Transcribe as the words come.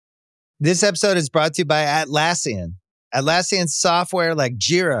This episode is brought to you by Atlassian. Atlassian software like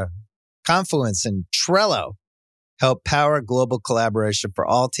Jira, Confluence, and Trello help power global collaboration for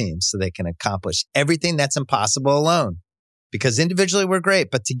all teams so they can accomplish everything that's impossible alone. Because individually we're great,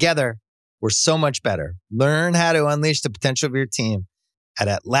 but together we're so much better. Learn how to unleash the potential of your team at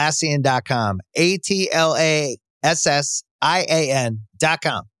Atlassian.com.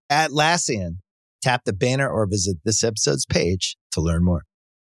 Atlassian.com. Atlassian. Tap the banner or visit this episode's page to learn more.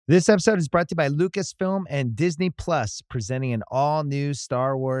 This episode is brought to you by Lucasfilm and Disney Plus, presenting an all-new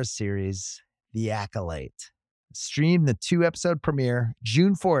Star Wars series, The Acolyte. Stream the 2-episode premiere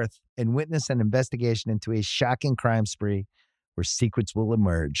June 4th and witness an investigation into a shocking crime spree where secrets will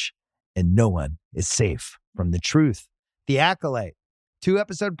emerge and no one is safe from the truth. The Acolyte,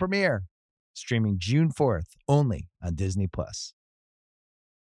 2-episode premiere, streaming June 4th, only on Disney Plus.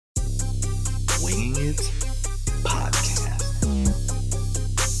 Winging It Podcast.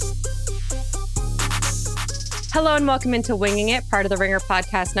 Hello and welcome into Winging It, part of the Ringer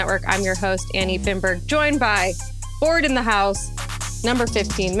Podcast Network. I'm your host, Annie Finberg, joined by Board in the House, number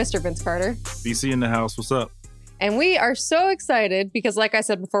 15, Mr. Vince Carter. BC in the house, what's up? And we are so excited because, like I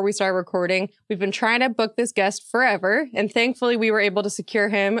said before we started recording, we've been trying to book this guest forever. And thankfully, we were able to secure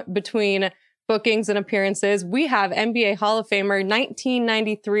him between bookings and appearances. We have NBA Hall of Famer,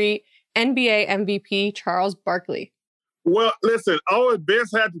 1993 NBA MVP, Charles Barkley. Well, listen, all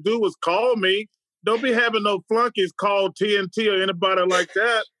Vince had to do was call me. Don't be having no flunkies call TNT or anybody like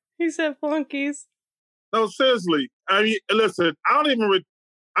that. He said flunkies. No, seriously. I mean, listen,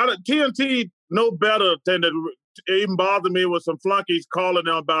 TNT know better than to even bother me with some flunkies calling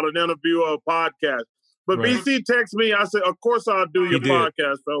them about an interview or a podcast. But right. BC texted me. I said, of course I'll do your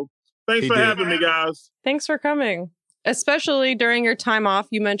podcast. So thanks for having me, guys. Thanks for coming. Especially during your time off.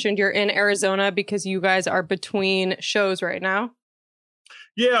 You mentioned you're in Arizona because you guys are between shows right now.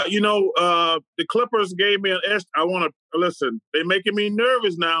 Yeah, the Clippers gave me an extra. I want to listen. They're making me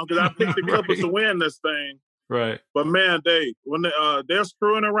nervous now because I picked the Clippers to win this thing. Right. But man, when they're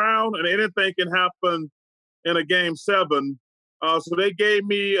screwing around and anything can happen in a game 7. So they gave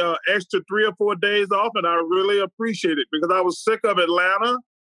me extra 3 or 4 days off, and I really appreciate it because I was sick of Atlanta.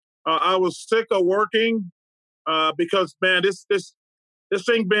 I was sick of working because man, this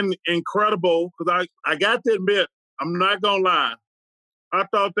thing been incredible. Because I got to admit, I'm not gonna lie. I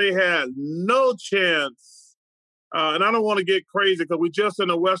thought they had no chance, and I don't want to get crazy because we're just in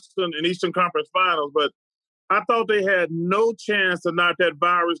the Western and Eastern Conference Finals, but I thought they had no chance of that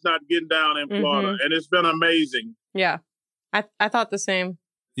virus not getting down in Florida, and it's been amazing. Yeah, I thought the same.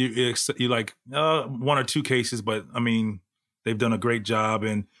 You like 1 or 2 cases, but I mean, they've done a great job,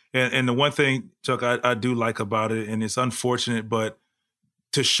 and the one thing, Chuck, I do like about it, and it's unfortunate, but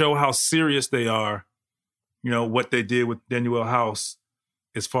to show how serious they are, what they did with Daniel House.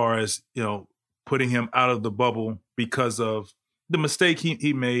 As far as, putting him out of the bubble because of the mistake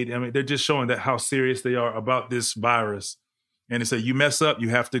he made. I mean, they're just showing that how serious they are about this virus. And they say, you mess up, you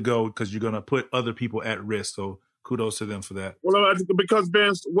have to go because you're going to put other people at risk. So kudos to them for that. Well, because,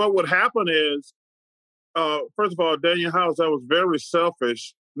 Vince, what would happen is, first of all, Daniel House, that was very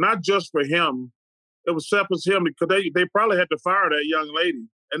selfish, not just for him. It was selfish for him because they probably had to fire that young lady.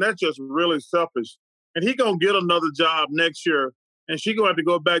 And that's just really selfish. And he going to get another job next year. And she's going to have to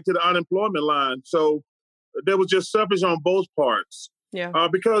go back to the unemployment line. So there was just selfish on both parts. Yeah.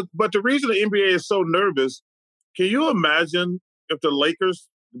 But the reason the NBA is so nervous, can you imagine if the Lakers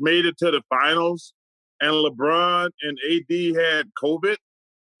made it to the finals and LeBron and AD had COVID?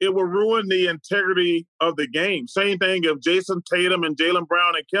 It would ruin the integrity of the game. Same thing if Jason Tatum and Jaylen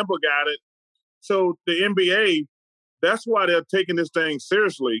Brown and Kemba got it. So the NBA, that's why they're taking this thing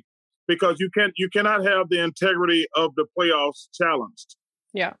seriously. Because you cannot have the integrity of the playoffs challenged.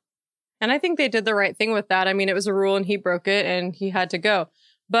 Yeah. And I think they did the right thing with that. I mean, it was a rule and he broke it and he had to go.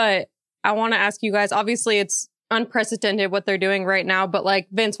 But I want to ask you guys, obviously it's unprecedented what they're doing right now. But like,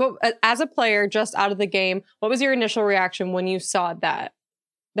 Vince, as a player just out of the game, what was your initial reaction when you saw that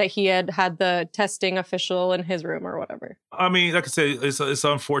he had the testing official in his room or whatever? I mean, like I said, it's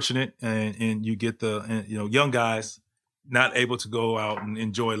unfortunate. And you get young guys not able to go out and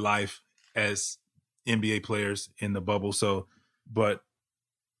enjoy life as NBA players in the bubble. So, but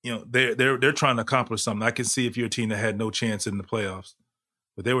they're trying to accomplish something. I can see if you're a team that had no chance in the playoffs,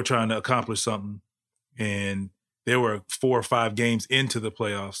 but they were trying to accomplish something, and they were 4 or 5 games into the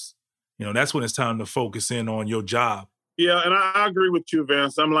playoffs. That's when it's time to focus in on your job. Yeah, and I agree with you,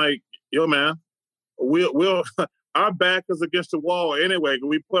 Vince. I'm like, yo, man, we'll our back is against the wall anyway.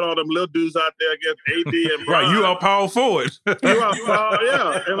 We put all them little dudes out there against AD and Bron. Right, you are power forward.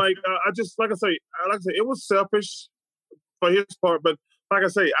 Yeah, and like I say, it was selfish for his part, but like I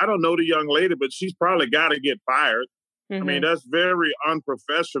say, I don't know the young lady, but she's probably got to get fired. I mean, that's very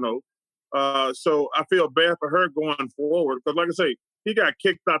unprofessional. So I feel bad for her going forward. Because like I say, he got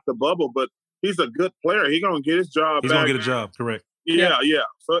kicked out the bubble, but he's a good player. He's going to get his job He's back. going to get a job, correct. Yeah.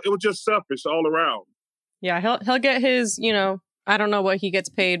 So it was just selfish all around. Yeah, he'll get his, I don't know what he gets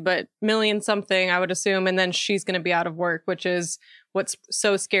paid, but million something, I would assume. And then she's going to be out of work, which is what's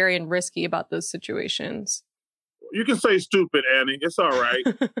so scary and risky about those situations. You can say stupid, Annie. It's all right.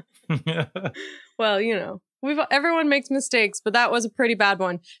 Well, everyone makes mistakes, but that was a pretty bad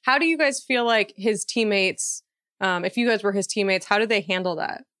one. How do you guys feel like his teammates, if you guys were his teammates, how did they handle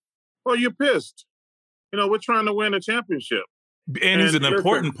that? Well, you're pissed. We're trying to win a championship. And he's an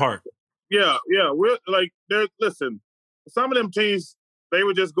important part. Yeah. We're like, listen, some of them teams, they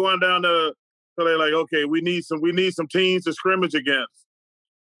were just going down so they're like, okay, we need some teams to scrimmage against.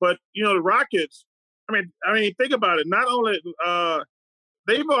 But, the Rockets, I mean, think about it. Not only,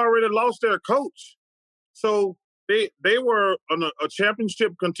 they've already lost their coach. So they were on a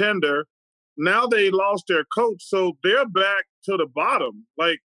championship contender. Now they lost their coach. So they're back to the bottom.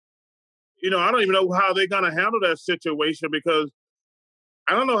 Like, I don't even know how they're going to handle that situation because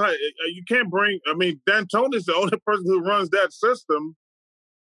I don't know how you can't D'Antoni's the only person who runs that system.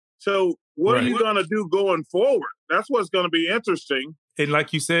 So what are you going to do going forward? That's what's going to be interesting. And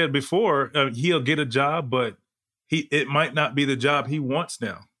like you said before, he'll get a job, but it might not be the job he wants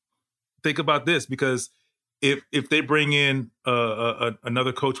now. Think about this, because if they bring in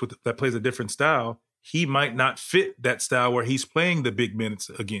another coach that plays a different style, he might not fit that style where he's playing the big minutes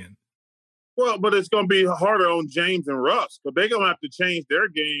again. Well, but it's going to be harder on James and Russ, but they're going to have to change their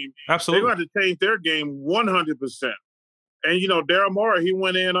game. Absolutely. They're going to have to change their game 100%. And, Daryl Morey, he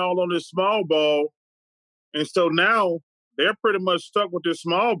went in all on this small ball. And so now they're pretty much stuck with this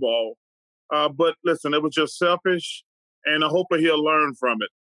small ball. But listen, it was just selfish, and I hope he'll learn from it.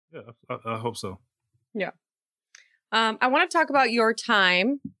 Yeah, I hope so. Yeah. I want to talk about your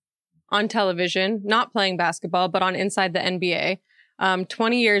time on television, not playing basketball, but on Inside the NBA.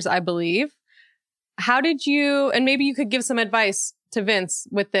 20 years, I believe. How did you, and maybe you could give some advice to Vince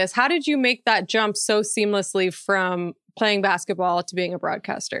with this, how did you make that jump so seamlessly from playing basketball to being a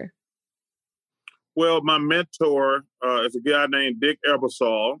broadcaster? Well, my mentor is a guy named Dick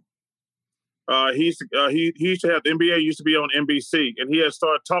Ebersol. He used to have, the NBA used to be on NBC, and he had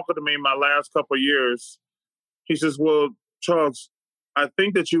started talking to me my last couple of years. He says, well, Charles, I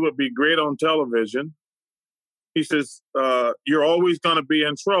think that you would be great on television. He says, you're always going to be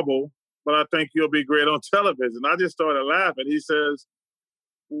in trouble, but I think you'll be great on television. I just started laughing. He says,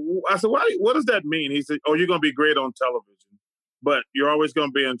 I said, what does that mean? He said, oh, you're going to be great on television, but you're always going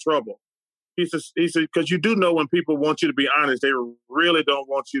to be in trouble. He said, because you do know when people want you to be honest, they really don't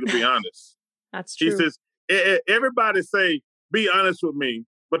want you to be honest. That's true. He says, everybody say, be honest with me,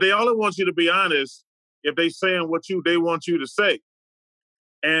 but they only want you to be honest if they saying what they want you to say.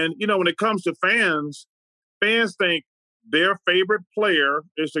 And, when it comes to fans think their favorite player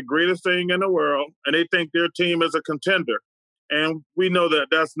is the greatest thing in the world, and they think their team is a contender. And we know that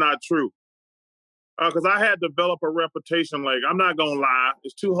that's not true. Because I had developed a reputation, like, I'm not going to lie.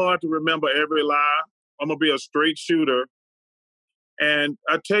 It's too hard to remember every lie. I'm going to be a straight shooter. And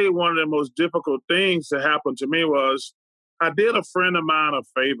I tell you, one of the most difficult things that happened to me was I did a friend of mine a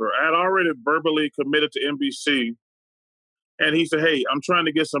favor. I had already verbally committed to NBC. And he said, hey, I'm trying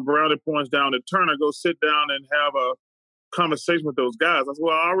to get some brownie points down at Turner. Go sit down and have a conversation with those guys. I said,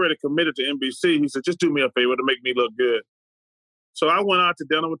 well, I already committed to NBC. He said, just do me a favor to make me look good. So I went out to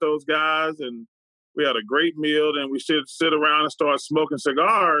dinner with those guys, and we had a great meal. And we sit around and start smoking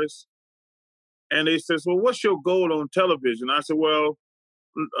cigars. And they says, well, what's your goal on television? I said, well,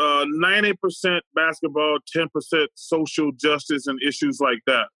 90% basketball, 10% social justice and issues like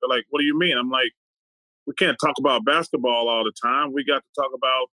that. They're like, what do you mean? I'm like, we can't talk about basketball all the time. We got to talk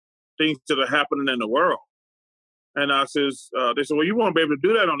about things that are happening in the world. And I says, they said, well, you won't be able to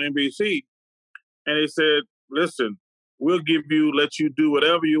do that on NBC. And they said, listen, we'll let you do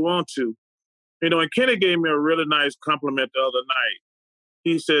whatever you want to. And Kenny gave me a really nice compliment the other night.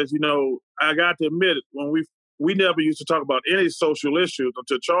 He says, I got to admit it, when we never used to talk about any social issues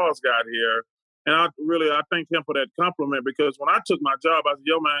until Charles got here. And I thank him for that compliment, because when I took my job, I said,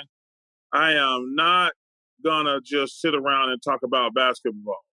 yo, man, I am not going to just sit around and talk about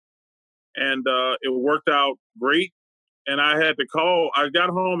basketball. And it worked out great. And I had to call. I got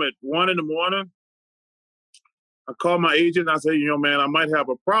home at 1 a.m. I called my agent. And I said, man, I might have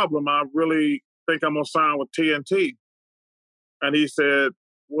a problem. I really think I'm going to sign with TNT. And he said,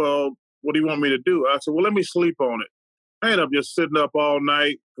 well, what do you want me to do? I said, well, let me sleep on it. I ended up just sitting up all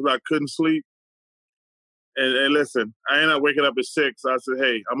night because I couldn't sleep. And listen, I ended up waking up at 6. I said,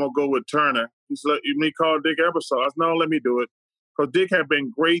 hey, I'm going to go with Turner. He said, you need to call Dick Ebersol. I said, no, let me do it. Because Dick had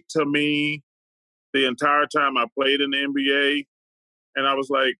been great to me the entire time I played in the NBA. And I was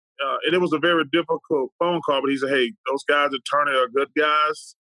like, and it was a very difficult phone call, but he said, hey, those guys at Turner are good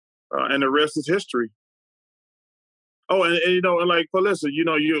guys, and the rest is history. Oh, and you know, and like, well, listen, you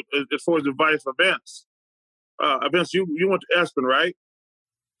know, you as far as advice for Vince, Vince, you went to Espen, right?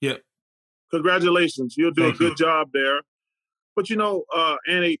 Yeah. Congratulations. You'll do Thank a good you. job there. But, you know,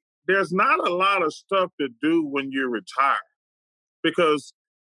 Annie, there's not a lot of stuff to do when you retire. Because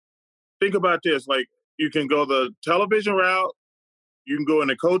think about this, like, you can go the television route, you can go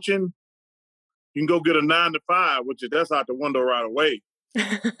into coaching, you can go get a 9-to-5, which is that's out the window right away.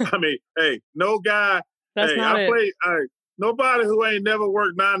 I mean, hey, no guy, That's hey, not it. nobody who ain't never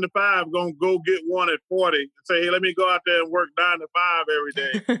worked 9-to-5 gonna go get one at 40 and say, hey, let me go out there and work 9-to-5 every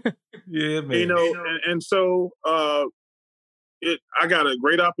day. Yeah, man. You know, and so I got a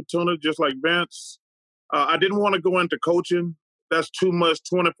great opportunity, just like Vince. I didn't want to go into coaching. That's too much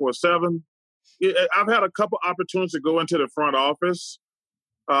 24/7. I've had a couple opportunities to go into the front office.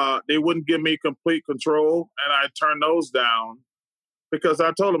 They wouldn't give me complete control, and I turned those down because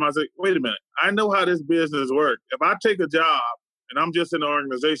I told them, I said, wait a minute, I know how this business works. If I take a job and I'm just in the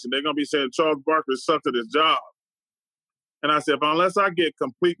organization, they're going to be saying Charles Barkley sucked at his job. And I said, unless I get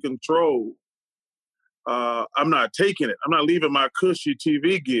complete control, I'm not taking it. I'm not leaving my cushy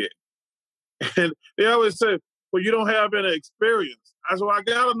TV gig. And they always say, well, you don't have any experience. I said, well, I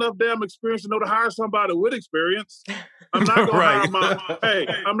got enough damn experience to know to hire somebody with experience. I'm not going Right. to hire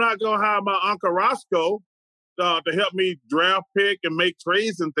I'm not going to hire my Uncle Roscoe to help me draft pick and make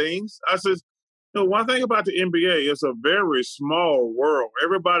trades and things. I says, you know, one thing about the NBA, it's a very small world.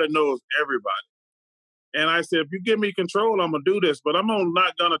 Everybody knows everybody. And I said, if you give me control, I'm going to do this, but I'm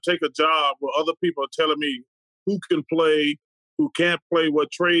not going to take a job where other people are telling me who can play, who can't play,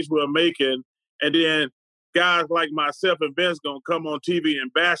 what trades we're making. And then guys like myself and Vince going to come on TV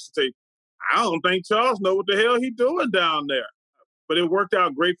and bash and say, I don't think Charles know what the hell he's doing down there. But it worked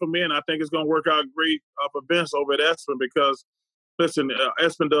out great for me, and I think it's going to work out great for Vince over at Espen because, listen,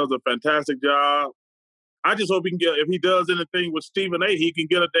 Espen does a fantastic job. I just hope he can get, if he does anything with Stephen A., he can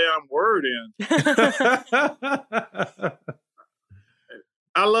get a damn word in.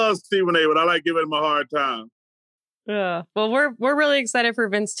 I love Stephen A., but I like giving him a hard time. Yeah. Well, we're really excited for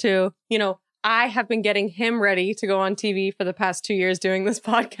Vince too. You know, I have been getting him ready to go on TV for the past 2 years doing this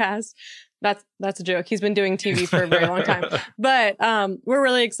podcast. That's a joke. He's been doing TV for a very long time. But we're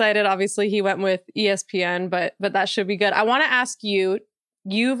really excited. Obviously, he went with ESPN, but that should be good. I want to ask you,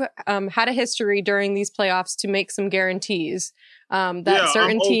 you've had a history during these playoffs to make some guarantees that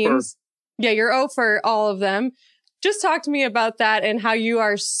certain teams. Yeah, you're 0 for all of them. Just talk to me about that and how you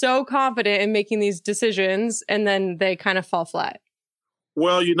are so confident in making these decisions and then they kind of fall flat.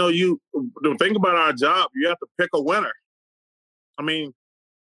 Well, you know, the thing about our job, you have to pick a winner. I mean,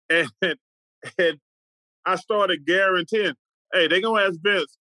 and I started guaranteeing, hey, they're going to ask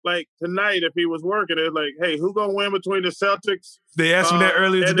Vince, like tonight, if he was working, they're like, hey, who going to win between the Celtics? They asked me that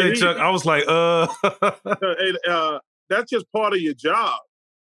earlier today, Chuck. I was like, that's just part of your job.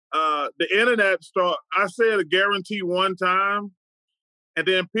 The internet I said a guarantee one time, and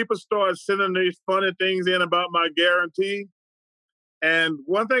then people started sending these funny things in about my guarantee. And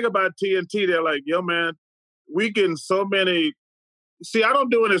one thing about TNT, they're like, yo, man, we getting so many. See, I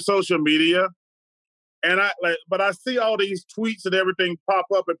don't do any social media. And but I see all these tweets and everything pop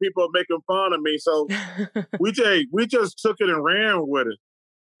up and people are making fun of me. So we just took it and ran with it.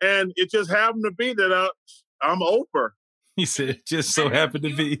 And it just happened to be that I'm over. He said, it just so happened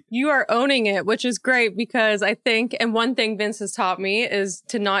to be. You are owning it, which is great because I think, and one thing Vince has taught me is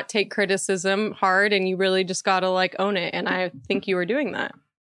to not take criticism hard and you really just got to like own it. And I think you were doing that.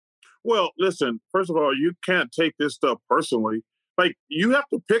 Well, listen, first of all, you can't take this stuff personally. Like, you have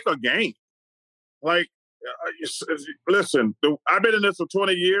to pick a game. Like, listen, I've been in this for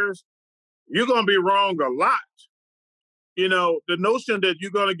 20 years. You're going to be wrong a lot. You know, the notion that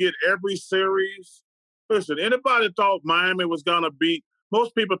you're going to get every series. Listen, anybody thought Miami was going to beat,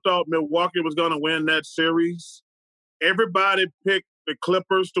 most people thought Milwaukee was going to win that series. Everybody picked the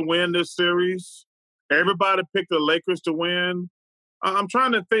Clippers to win this series. Everybody picked the Lakers to win. I'm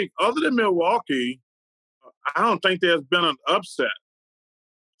trying to think, other than Milwaukee, I don't think there's been an upset.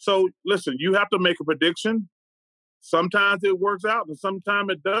 So, listen, you have to make a prediction. Sometimes it works out and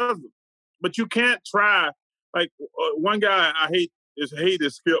sometimes it doesn't. But you can't try. Like, one guy I hate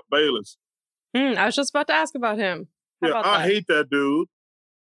is Skip Bayless. I was just about to ask about him. I hate that dude.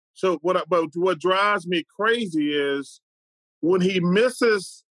 So but what drives me crazy is when he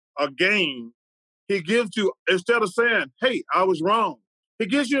misses a game, he gives you, instead of saying, hey, I was wrong, he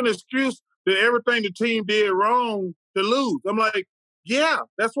gives you an excuse that everything the team did wrong to lose. I'm like, yeah,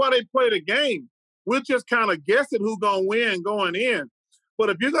 that's why they play the game. We're just kind of guessing who's going to win going in. But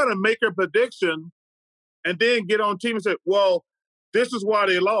if you're going to make a prediction and then get on team and say, well, this is why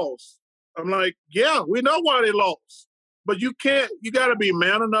they lost. I'm like, yeah, we know why they lost. But you got to be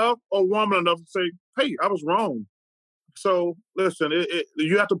man enough or woman enough to say, hey, I was wrong. So listen,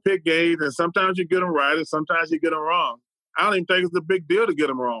 you have to pick games, and sometimes you get them right and sometimes you get them wrong. I don't even think it's a big deal to get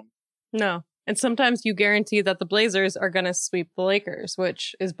them wrong. No. And sometimes you guarantee that the Blazers are going to sweep the Lakers,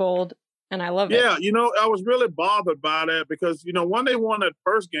 which is bold, and I love it. Yeah, I was really bothered by that because, when they won that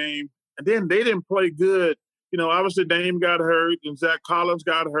first game, and then they didn't play good, obviously Dame got hurt and Zach Collins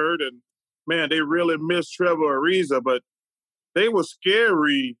got hurt, and, man, they really missed Trevor Ariza, but they were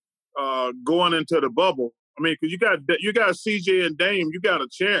scary going into the bubble. I mean, because you got CJ and Dame, you got a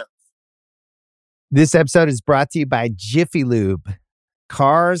chance. This episode is brought to you by Jiffy Lube.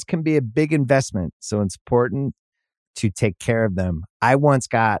 Cars can be a big investment, so it's important to take care of them. I once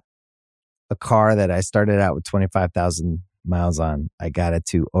got a car that I started out with 25,000 miles on. I got it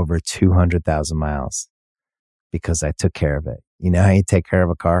to over 200,000 miles because I took care of it. You know how you take care of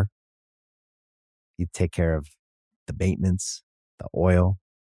a car? You take care of the maintenance, the oil,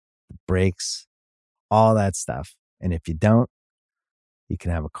 the brakes, all that stuff. And if you don't, you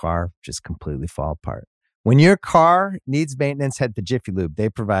can have a car just completely fall apart. When your car needs maintenance, head to Jiffy Lube. They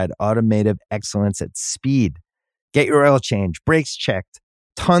provide automotive excellence at speed. Get your oil change, brakes checked,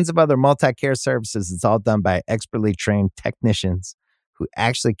 tons of other multi-care services. It's all done by expertly trained technicians who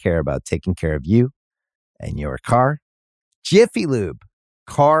actually care about taking care of you and your car. Jiffy Lube,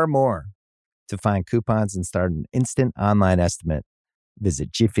 car more. To find coupons and start an instant online estimate,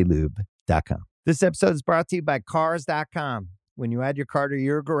 visit jiffylube.com. This episode is brought to you by Cars.com. When you add your car to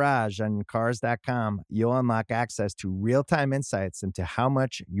your garage on Cars.com, you'll unlock access to real-time insights into how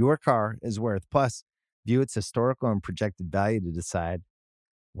much your car is worth. Plus, view its historical and projected value to decide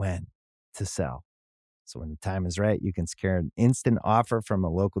when to sell. So when the time is right, you can secure an instant offer from a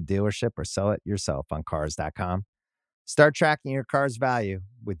local dealership or sell it yourself on Cars.com. Start tracking your car's value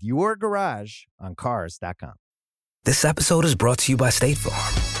with your garage on Cars.com. This episode is brought to you by State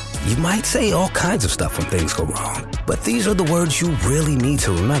Farm. You might say all kinds of stuff when things go wrong, but these are the words you really need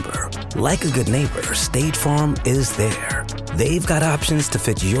to remember. Like a good neighbor, State Farm is there. They've got options to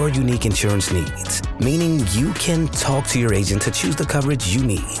fit your unique insurance needs, meaning you can talk to your agent to choose the coverage you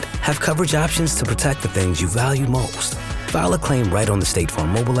need. Have coverage options to protect the things you value most. File a claim right on the State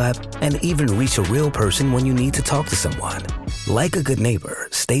Farm mobile app and even reach a real person when you need to talk to someone. Like a good neighbor,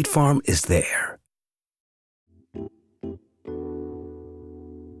 State Farm is there.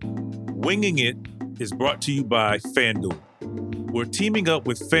 Winging It is brought to you by FanDuel. We're teaming up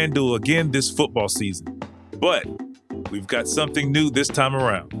with FanDuel again this football season, but we've got something new this time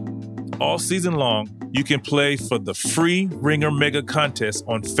around. All season long, you can play for the free Ringer Mega Contest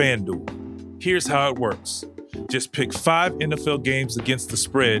on FanDuel. Here's how it works. Just pick 5 NFL games against the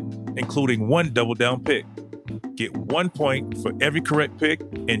spread, including 1 double down pick. Get 1 point for every correct pick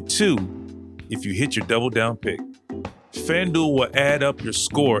and 2 if you hit your double down pick. FanDuel will add up your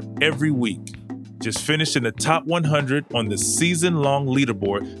score every week. Just finish in the top 100 on the season-long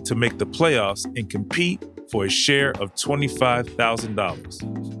leaderboard to make the playoffs and compete for a share of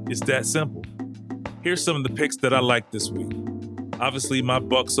 $25,000. It's that simple. Here's some of the picks that I like this week. Obviously, my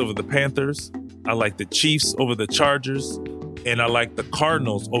Bucks over the Panthers. I like the Chiefs over the Chargers. And I like the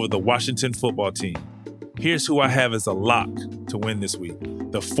Cardinals over the Washington football team. Here's who I have as a lock to win this week.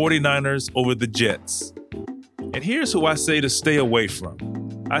 The 49ers over the Jets. And here's who I say to stay away from.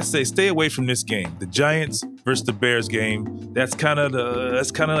 I say stay away from this game. The Giants versus the Bears game, that's kind of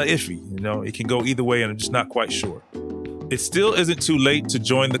iffy. It can go either way, and I'm just not quite sure. It still isn't too late to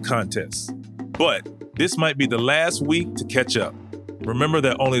join the contest, but this might be the last week to catch up. Remember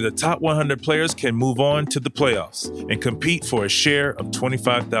that only the top 100 players can move on to the playoffs and compete for a share of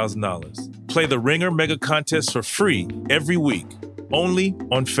 $25,000. Play the Ringer Mega Contest for free every week, only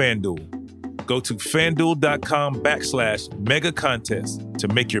on FanDuel. Go to FanDuel.com/mega contest to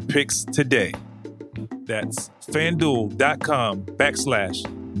make your picks today. That's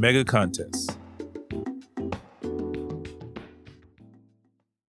FanDuel.com/mega contest.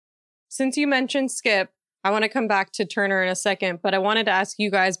 Since you mentioned Skip, I want to come back to Turner in a second, but I wanted to ask you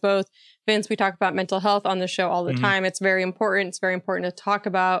guys both. Vince, we talk about mental health on the show all the time. It's very important. It's very important to talk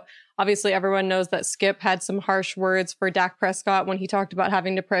about. Obviously, everyone knows that Skip had some harsh words for Dak Prescott when he talked about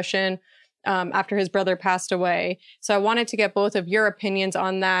having depression after his brother passed away. So I wanted to get both of your opinions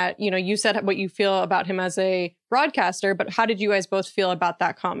on that. You said what you feel about him as a broadcaster, but how did you guys both feel about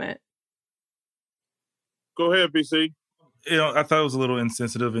that comment? Go ahead, BC. I thought it was a little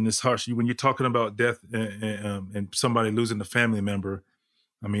insensitive and it's harsh. When you're talking about death and somebody losing a family member,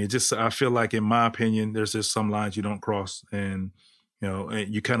 I mean, I feel like, in my opinion, there's just some lines you don't cross. And,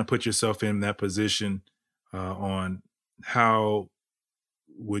 and you kind of put yourself in that position on how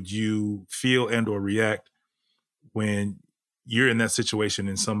would you feel and or react when you're in that situation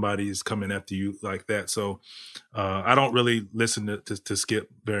and somebody is coming after you like that. So I don't really listen to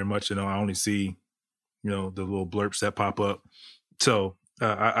Skip very much. I only see, the little blurps that pop up. So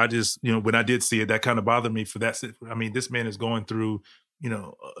I just, when I did see it, that kind of bothered me for that. I mean, this man is going through,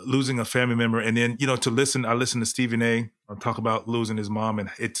 losing a family member. And then, I listened to Stephen A. talk about losing his mom, and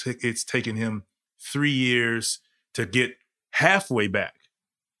it's taken him 3 years to get halfway back.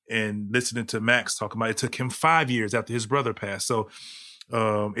 And listening to Max talk about it took him 5 years after his brother passed. So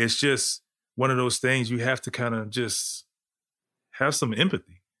it's just one of those things you have to kind of just have some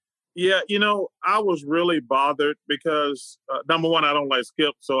empathy. Yeah, I was really bothered because, number one, I don't like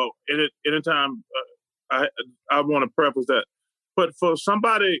Skip. So anytime I want to preface that. But for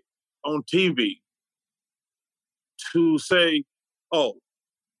somebody on TV to say, oh,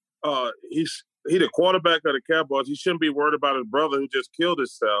 he's the quarterback of the Cowboys, he shouldn't be worried about his brother who just killed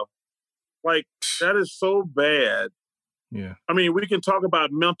himself. Like, that is so bad. Yeah. I mean, we can talk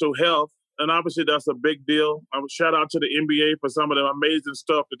about mental health, and obviously that's a big deal. I would shout out to the NBA for some of the amazing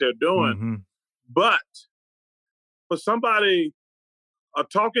stuff that they're doing. Mm-hmm. But for somebody, a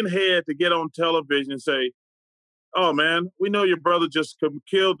talking head, to get on television and say, oh, man, we know your brother just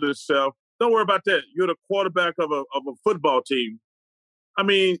killed himself. Don't worry about that. You're the quarterback of a football team. I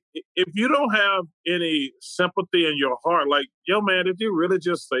mean, if you don't have any sympathy in your heart, like, yo, man, did you really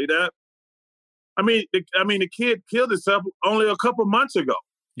just say that? I mean, the kid killed himself only a couple months ago.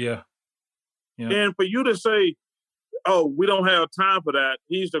 Yeah. And for you to say, oh, we don't have time for that.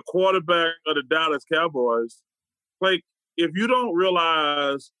 He's the quarterback of the Dallas Cowboys. Like, if you don't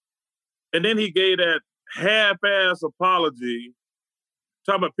realize, and then he gave that half-ass apology,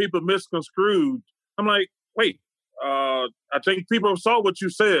 talking about people misconstrued. I'm like, wait, I think people saw what you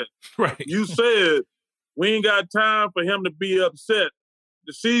said. Right. You said, we ain't got time for him to be upset.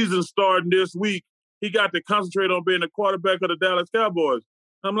 The season's starting this week. He got to concentrate on being the quarterback of the Dallas Cowboys.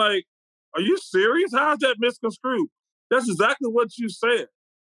 I'm like, are you serious? How is that misconstrued? That's exactly what you said.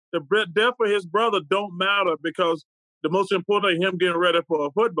 The death of his brother don't matter because the most important thing, him getting ready for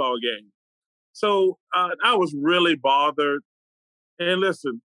a football game. So I was really bothered. And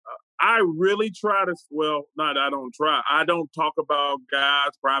listen, I really try to, I don't talk about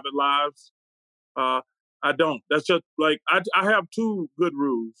guys' private lives. I don't. That's just like, I have two good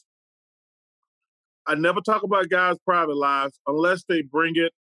rules. I never talk about guys' private lives unless they bring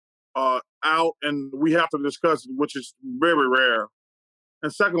it out and we have to discuss it, which is very rare.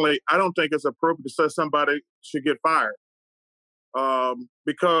 And secondly, I don't think it's appropriate to say somebody should get fired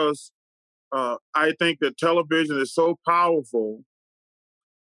because I think that television is so powerful.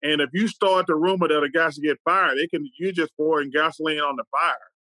 And if you start the rumor that a guy should get fired, you're just pouring gasoline on the fire.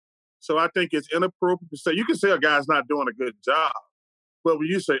 So I think it's inappropriate to say, you can say a guy's not doing a good job. But when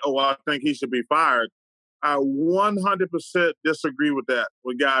you say, oh, I think he should be fired, I 100% disagree with that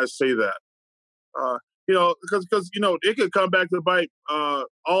when guys say that. Because it could come back to bite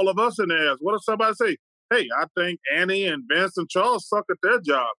all of us in the ass. What if somebody say, hey, I think Annie and Vince and Charles suck at their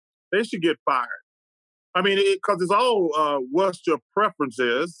job. They should get fired. I mean, because it's all what your preference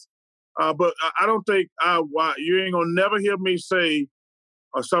is. But I don't think you ain't going to never hear me say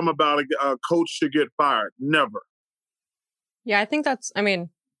something about a coach should get fired. Never. Yeah, I think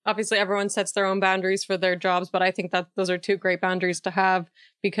obviously everyone sets their own boundaries for their jobs, but I think that those are two great boundaries to have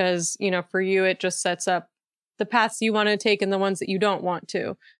because, for you, it just sets up the paths you want to take and the ones that you don't want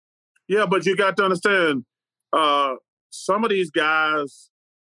to. Yeah, but you got to understand, some of these guys,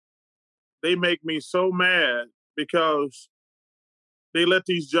 they make me so mad because they let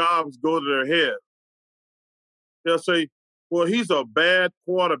these jobs go to their head. They'll say, well, he's a bad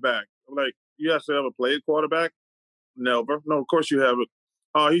quarterback. I'm like, you have to ever played quarterback? Never. No, of course you haven't.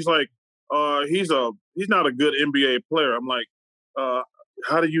 He's like, he's not a good NBA player. I'm like,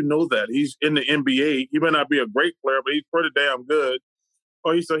 how do you know that? He's in the NBA. He may not be a great player, but he's pretty damn good.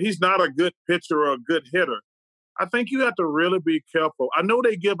 Or he said he's not a good pitcher or a good hitter. I think you have to really be careful. I know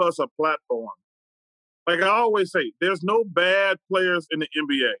they give us a platform. Like I always say, there's no bad players in the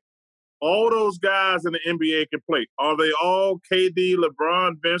NBA. All those guys in the NBA can play. Are they all KD,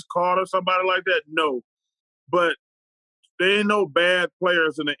 LeBron, Vince Carter, somebody like that? No. But there ain't no bad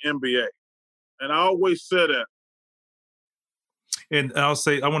players in the NBA. And I always say that. And I'll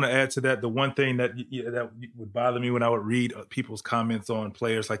say, I want to add to that, the one thing that would bother me when I would read people's comments on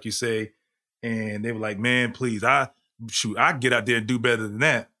players, like you say, And they were like, man, please, I get out there and do better than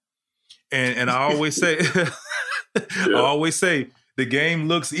that. And I always say, I always say, the game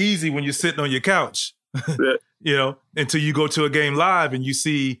looks easy when you're sitting on your couch, until you go to a game live and you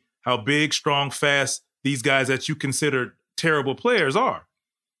see how big, strong, fast these guys that you consider terrible players are.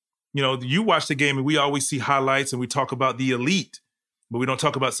 You watch the game and we always see highlights and we talk about the elite, but we don't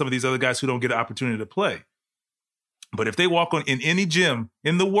talk about some of these other guys who don't get an opportunity to play. But if they walk on in any gym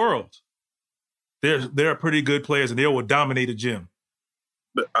in the world, they're pretty good players and they will dominate a gym.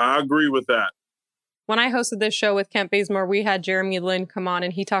 I agree with that. When I hosted this show with Kent Bazemore, we had Jeremy Lin come on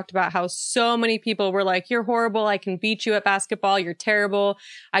and he talked about how so many people were like, you're horrible. I can beat you at basketball. You're terrible.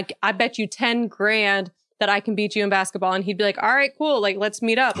 I bet you 10 grand that I can beat you in basketball. And he'd be like, all right, cool. Like, let's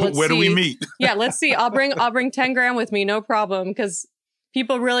meet up. Where do we meet? Yeah, let's see. I'll bring 10 grand with me. No problem. Because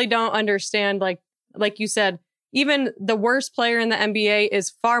people really don't understand, like you said, even the worst player in the NBA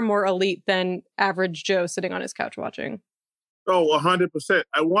is far more elite than average Joe sitting on his couch watching. Oh, 100%.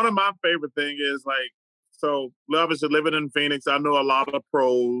 One of my favorite things is obviously living in Phoenix, I know a lot of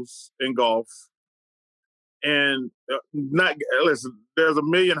pros in golf. And there's a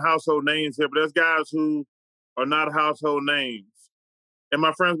million household names here, but there's guys who are not household names. And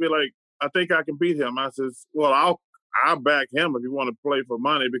my friends be like, I think I can beat him. I says, well, I'll back him if you want to play for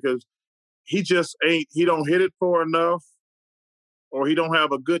money because he don't hit it far enough or he don't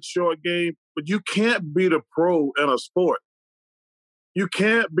have a good short game. But you can't beat a pro in a sport. You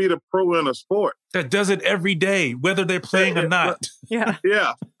can't beat a pro in a sport. That does it every day, whether they're playing or not. Yeah.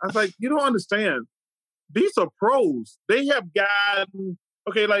 Yeah. I was like, you don't understand. These are pros. They have gotten,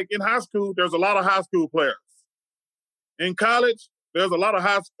 like in high school, there's a lot of high school players. In college, there's a lot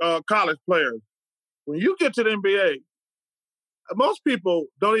of college players. When you get to the NBA, most people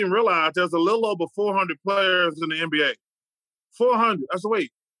don't even realize there's a little over 400 players in the NBA. 400. I said,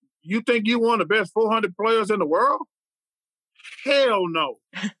 wait, you think you one of the best 400 players in the world? Hell no.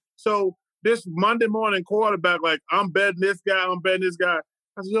 So this Monday morning quarterback, like, I'm betting this guy. I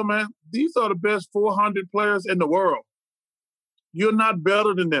said, yo, man, these are the best 400 players in the world. You're not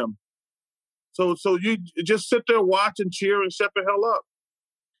better than them. So you just sit there, watch and cheer and shut the hell up.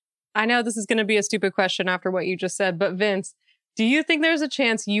 I know this is going to be a stupid question after what you just said, but Vince, do you think there's a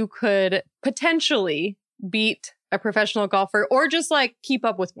chance you could potentially beat a professional golfer or just keep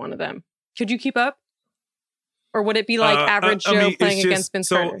up with one of them? Could you keep up? Or would it be like average Joe playing against Vince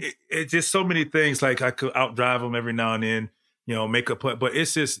Carter? It's just so many things. Like I could outdrive them every now and then, make a putt. But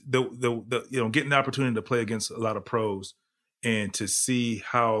it's just the getting the opportunity to play against a lot of pros and to see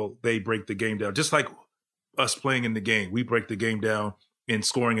how they break the game down. Just like us playing in the game, we break the game down in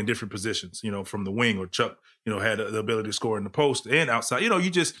scoring in different positions. From the wing, or Chuck, had the ability to score in the post and outside.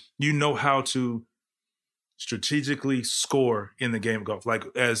 You know how to strategically score in the game of golf. Like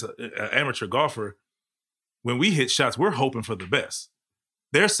as an amateur golfer, when we hit shots, we're hoping for the best.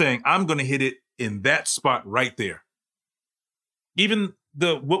 They're saying, I'm going to hit it in that spot right there. Even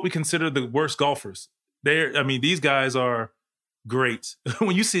what we consider the worst golfers, these guys are great.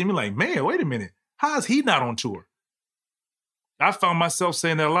 When you see them, you're like, man, wait a minute. How is he not on tour? I found myself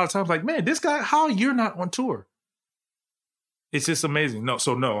saying that a lot of times, like, man, this guy, how you're not on tour? It's just amazing. No,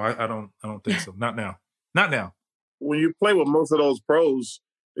 I don't think so. Not now. When you play with most of those pros,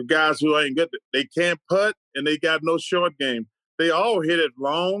 the guys who ain't good, they can't putt and they got no short game. They all hit it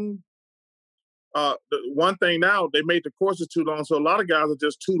long. The one thing now, they made the courses too long, so a lot of guys are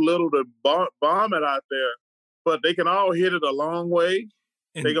just too little to bomb it out there. But they can all hit it a long way.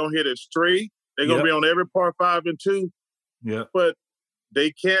 They're going to hit it straight. They're going to be on every par 5 and 2. Yeah. But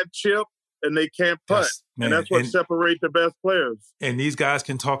they can't chip and they can't putt. And that's what separates the best players. And these guys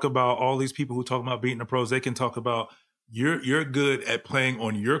can talk about, all these people who talk about beating the pros, they can talk about you're good at playing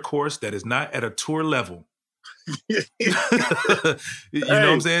on your course that is not at a tour level. You know what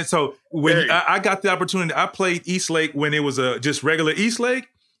I'm saying? So when I got the opportunity, I played East Lake when it was just regular East Lake,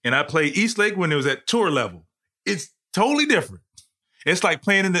 and I played East Lake when it was at tour level. It's totally different. It's like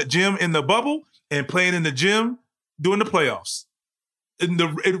playing in the gym in the bubble and playing in the gym during the playoffs. In the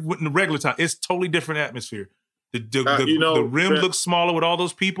regular time, it's totally different atmosphere. The rim looks smaller with all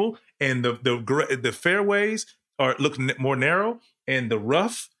those people, and the fairways look more narrow, and the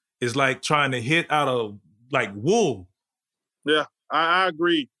rough is like trying to hit out of like wool. Yeah, I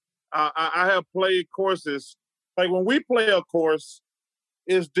agree. I have played courses. Like when we play a course,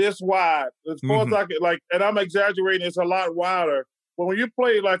 it's this wide. As far as I can, and I'm exaggerating, it's a lot wider. But when you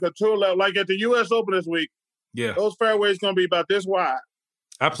play like a tour level, like at the U.S. Open this week, those fairways going to be about this wide.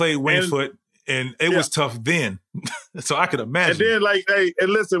 I played Winged Foot, and it was tough then, so I could imagine. And then, and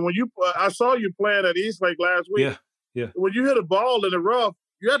listen, when I saw you playing at East Lake last week. Yeah. When you hit a ball in the rough,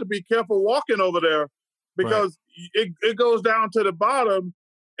 you have to be careful walking over there because it goes down to the bottom.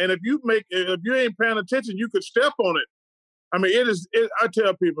 And if you ain't paying attention, you could step on it. I mean, I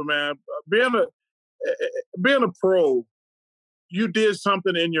tell people, man, being a pro, you did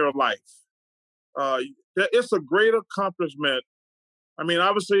something in your life. It's a great accomplishment. I mean,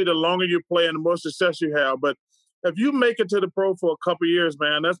 obviously, the longer you play and the more success you have, but if you make it to the pro for a couple of years,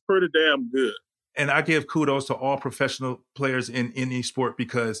 man, that's pretty damn good. And I give kudos to all professional players in any sport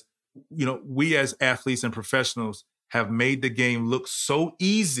because, you know, we as athletes and professionals have made the game look so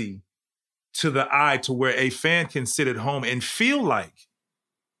easy to the eye to where a fan can sit at home and feel like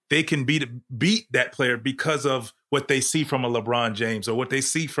they can beat that player because of what they see from a LeBron James or what they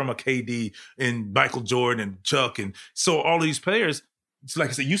see from a KD and Michael Jordan and Chuck. And so all these players, it's like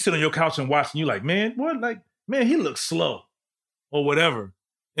I said, you sit on your couch and watch and you're like, man, what? Like, man, he looks slow or whatever.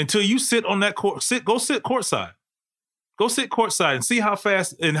 Until you sit on that court, go sit courtside. Go sit courtside and see how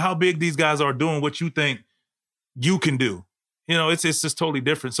fast and how big these guys are doing what you think you can do. You know, it's just totally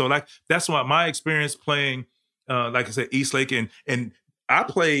different. So like that's why my experience playing, like I said, Eastlake and I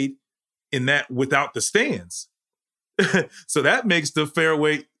played in that without the stands. So that makes the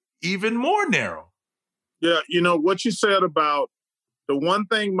fairway even more narrow. Yeah, you know what you said about the one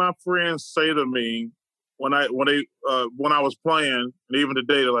thing my friends say to me when I was playing, and even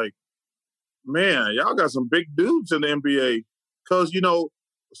today, they're like, "Man, y'all got some big dudes in the NBA." Because you know,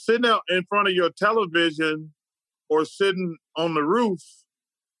 sitting out in front of your television or sitting on the roof,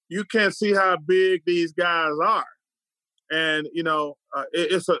 you can't see how big these guys are. And you know,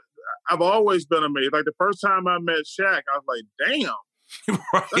 I've always been amazed. Like the first time I met Shaq, I was like, "Damn,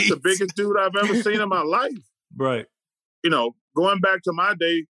 right. That's the biggest dude I've ever seen in my life." Right. You know, going back to my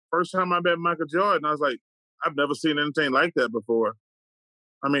day, first time I met Michael Jordan, I was like, I've never seen anything like that before.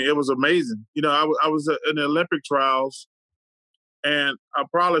 I mean, it was amazing. You know, I was in the Olympic trials, and I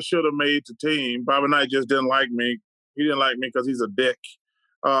probably should have made the team. Bobby Knight just didn't like me. He didn't like me because he's a dick.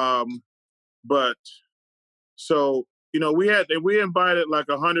 But so, you know, we invited like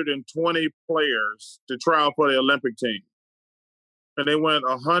 120 players to try out for the Olympic team. And they went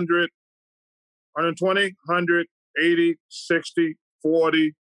 100, 120, 100, 80, 60,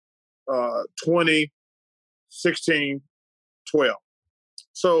 40, 20, 16, 12.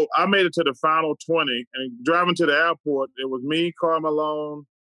 So I made it to the final 20. And driving to the airport, it was me, Karl Malone,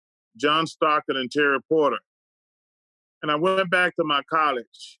 John Stockton, and Terry Porter. And I went back to my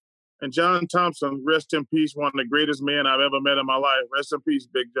college. And John Thompson, rest in peace, one of the greatest men I've ever met in my life. Rest in peace,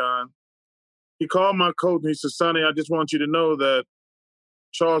 Big John. He called my coach and he said, "Sonny, I just want you to know that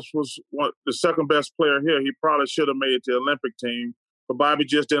Charles was the second best player here. He probably should have made the Olympic team, but Bobby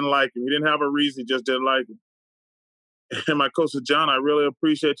just didn't like him. He didn't have a reason, he just didn't like him." And my coach said, "John, I really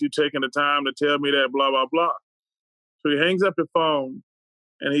appreciate you taking the time to tell me that, blah, blah, blah." So he hangs up the phone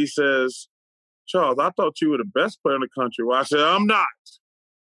and he says, "Charles, I thought you were the best player in the country." Well, I said, "I'm not."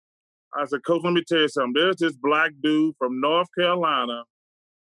 I said, "Coach, let me tell you something. There's this black dude from North Carolina.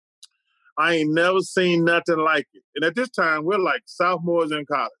 I ain't never seen nothing like it." And at this time, we're like sophomores in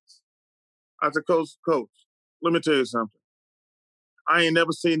college. I said, Coach, let me tell you something. I ain't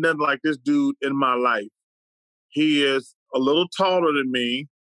never seen nothing like this dude in my life. He is a little taller than me.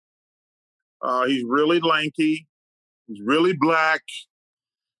 He's really lanky. He's really black.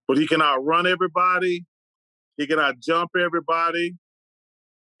 But he can outrun everybody. He can outjump everybody.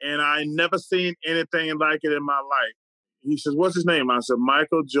 And I never seen anything like it in my life. He says, "What's his name?" I said,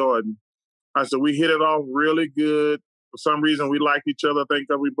 "Michael Jordan." I said, "We hit it off really good. For some reason, we liked each other. I think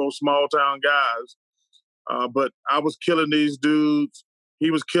that we both small town guys. But I was killing these dudes.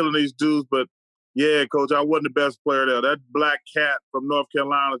 He was killing these dudes. But yeah, Coach, I wasn't the best player there. That black cat from North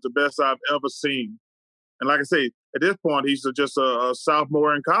Carolina is the best I've ever seen." And like I say, at this point, he's just a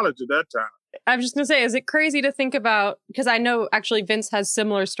sophomore in college at that time. I was just going to say, is it crazy to think about, because I know actually Vince has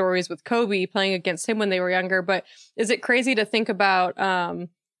similar stories with Kobe playing against him when they were younger, but is it crazy to think about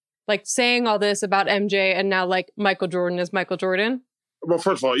like saying all this about MJ and now like Michael Jordan is Michael Jordan? Well,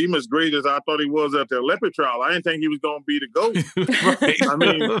 first of all, even as great as I thought he was at the Olympic trial, I didn't think he was going to be the GOAT. Right. I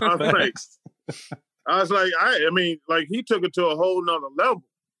mean, I mean, he took it to a whole nother level.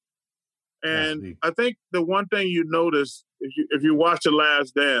 And I think the one thing you notice if you watch The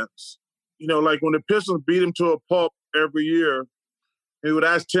Last Dance, you know, like when the Pistons beat him to a pulp every year, he would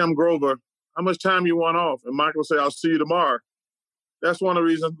ask Tim Grover, "How much time you want off?" And Michael would say, "I'll see you tomorrow." That's one of the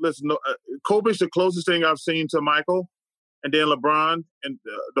reasons. Listen, Kobe's the closest thing I've seen to Michael, and then LeBron, and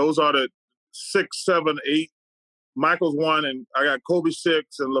those are the 6, 7, 8. Michael's 1, and I got Kobe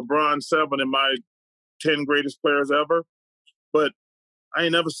 6 and LeBron 7 in my 10 greatest players ever. But I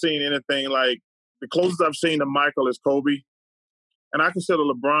ain't never seen anything like the closest I've seen to Michael is Kobe. And I consider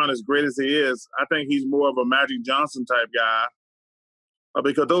LeBron, as great as he is, I think he's more of a Magic Johnson type guy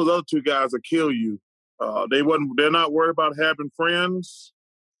because those other two guys will kill you. They're not worried about having friends.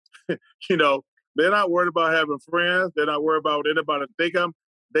 You know, they're not worried about having friends. They're not worried about what anybody think of them.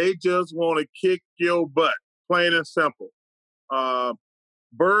 They just want to kick your butt, plain and simple.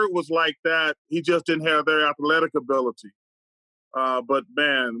 Bird was like that. He just didn't have their athletic ability. But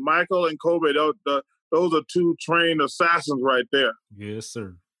man, Michael and Kobe, those are two trained assassins right there. Yes,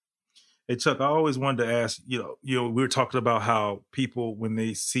 sir. Hey, Chuck, I always wanted to ask, we were talking about how people, when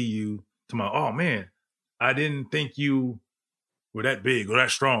they see you, oh man, I didn't think you were that big or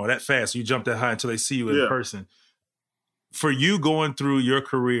that strong or that fast. You jumped that high until they see you in person. For you going through your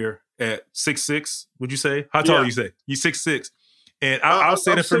career at 6'6", would you say? How tall are you say? You 6'6". And I'll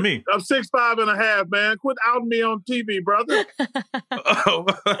say that for me. I'm 6'5.5", man. Quit outing me on TV, brother.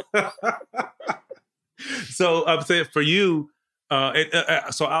 So I'm saying for you,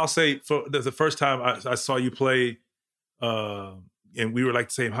 so I'll say for the first time I saw you play, and we were like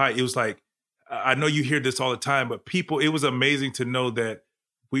the same height. It was like, I know you hear this all the time, but it was amazing to know that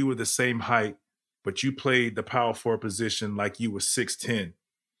we were the same height, but you played the power forward position like you were 6'10".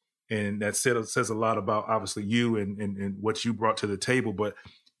 And that says a lot about obviously you and what you brought to the table. But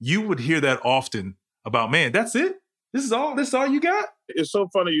you would hear that often about, man, that's it? This is all you got? It's so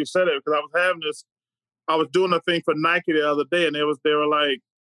funny you said it because I was doing a thing for Nike the other day, and they were like,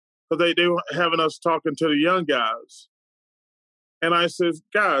 because they were having us talking to the young guys. And I says,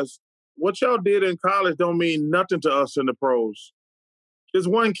 guys, what y'all did in college don't mean nothing to us in the pros. This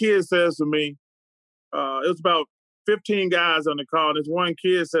one kid says to me, it was about 15 guys on the call, and this one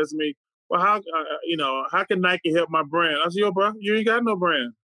kid says to me, well, how can Nike help my brand? I said, yo, bro, you ain't got no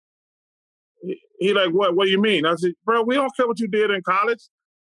brand. He like, what do you mean? I said, bro, we don't care what you did in college.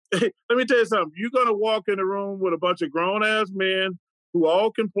 Let me tell you something. You're going to walk in the room with a bunch of grown-ass men who all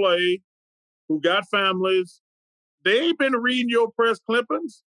can play, who got families. They ain't been reading your press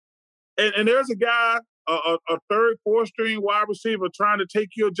clippings. And there's a guy, a third, fourth-string wide receiver trying to take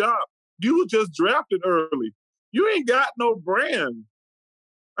your job. You were just drafted early. You ain't got no brand.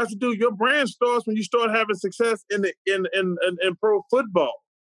 I said, dude, your brand starts when you start having success in pro football.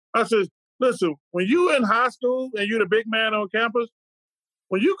 I said, listen, when you in high school and you're the big man on campus,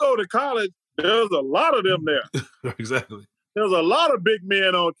 when you go to college, there's a lot of them there. Exactly. There's a lot of big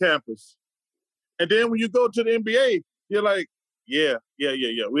men on campus. And then when you go to the NBA, you're like, yeah.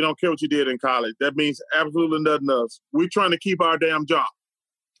 We don't care what you did in college. That means absolutely nothing else. We're trying to keep our damn job.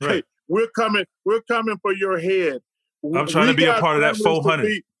 Right. Hey, we're coming for your head. I'm trying to be a part of that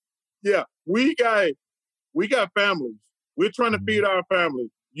 400. Yeah, we got families. We're trying to feed our families.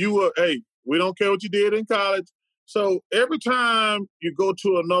 We don't care what you did in college. So every time you go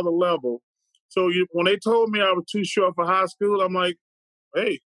to another level, when they told me I was too short for high school, I'm like,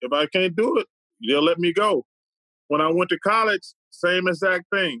 hey, if I can't do it, they'll let me go. When I went to college, same exact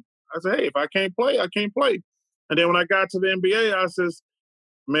thing. I said, hey, if I can't play, I can't play. And then when I got to the NBA, I says,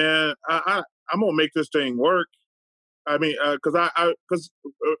 man, I'm gonna make this thing work. I mean, because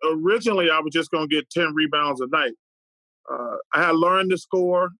originally I was just gonna get 10 rebounds a night. I had learned to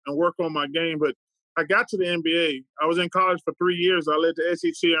score and work on my game, but I got to the NBA. I was in college for 3 years. I led the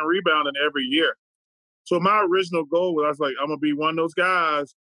SEC in rebounding every year. So my original goal was, I was like, I'm gonna be one of those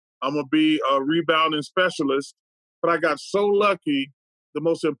guys. I'm gonna be a rebounding specialist. But I got so lucky. The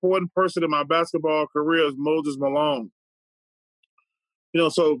most important person in my basketball career is Moses Malone.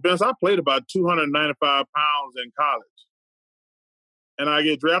 So Vince, I played about 295 pounds in college. And I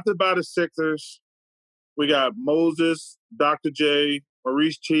get drafted by the Sixers. We got Moses, Dr. J,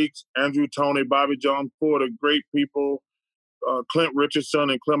 Maurice Cheeks, Andrew Toney, Bobby Jones Porter, great people, Clint Richardson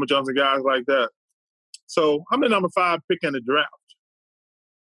and Clement Johnson, guys like that. So I'm the number 5 pick in the draft.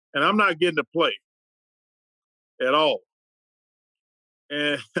 And I'm not getting to play at all.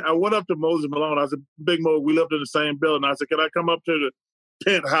 And I went up to Moses Malone. I said, Big Mo, we lived in the same building. I said, can I come up to the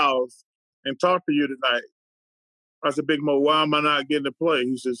penthouse and talk to you tonight? I said, Big Mo, why am I not getting to play?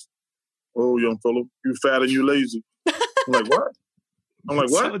 He says, oh, young fellow, you fat and you lazy. I'm like, what?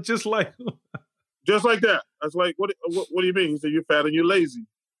 So just like that. I was like, what do you mean? He said, you're fat and you're lazy.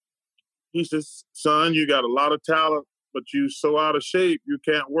 He says, son, you got a lot of talent, but you so out of shape, you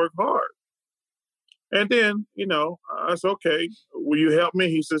can't work hard. And then, I said, okay, will you help me?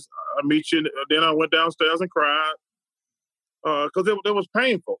 He says, I'll meet you. Then I went downstairs and cried because it was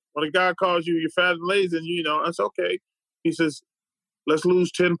painful. When a guy calls you, you're fat and lazy, and that's okay. He says, let's lose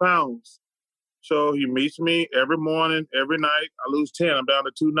 10 pounds. So he meets me every morning, every night. I lose 10. I'm down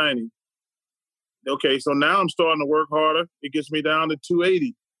to 290. Okay, so now I'm starting to work harder. It gets me down to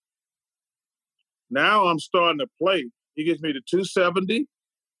 280. Now I'm starting to play. He gets me to 270.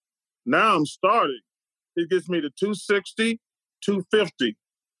 Now I'm starting. He gets me to 260, 250.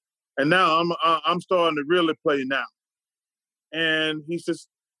 And now I'm starting to really play now. And he says,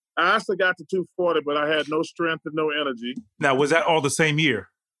 I actually got to 240, but I had no strength and no energy. Now, was that all the same year?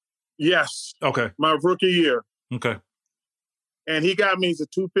 Yes. Okay. My rookie year. Okay. And he got me to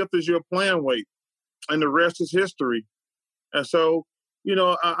 250 is your playing weight. And the rest is history. And so, you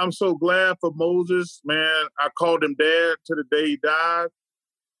know, I'm so glad for Moses, man. I called him dad to the day he died.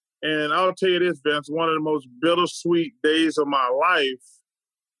 And I'll tell you this, Vince, one of the most bittersweet days of my life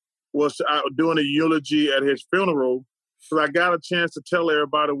was doing a eulogy at his funeral, because I got a chance to tell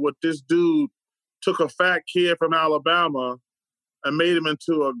everybody what this dude took a fat kid from Alabama and made him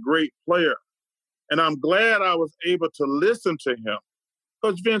into a great player. And I'm glad I was able to listen to him.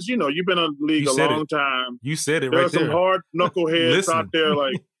 Because, Vince, you know, you've been in the league a long time. You said it there right there. There are some hard knuckleheads out there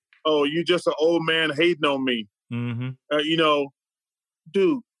like, oh, you just an old man hating on me. Mm-hmm. You know,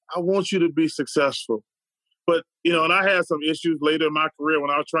 dude, I want you to be successful. But, you know, and I had some issues later in my career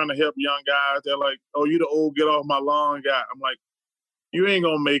when I was trying to help young guys. They're like, oh, you the old get off my lawn guy. I'm like, you ain't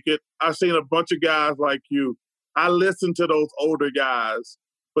going to make it. I've seen a bunch of guys like you. I listen to those older guys.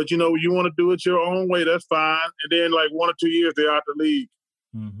 But, you know, you want to do it your own way, that's fine. And then, like, 1 or 2 years, they're out the league.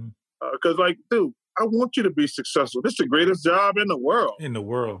 Because, like, dude, I want you to be successful. This is the greatest job in the world. In the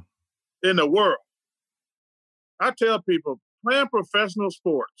world. In the world. I tell people, playing professional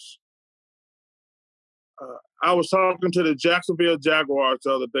sports. I was talking to the Jacksonville Jaguars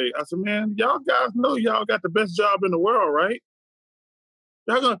the other day. I said, man, y'all guys know y'all got the best job in the world, right?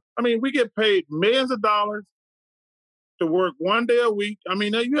 We get paid millions of dollars to work 1 day a week. I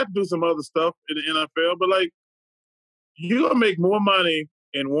mean, you have to do some other stuff in the NFL, but, like, you're going to make more money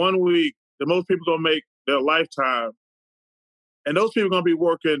in 1 week than most people going to make their lifetime. And those people are going to be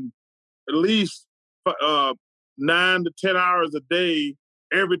working at least 9 to 10 hours a day,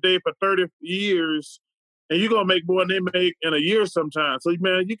 every day for 30 years. And you're going to make more than they make in a year sometimes. So,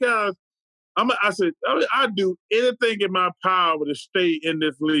 man, you guys, I do anything in my power to stay in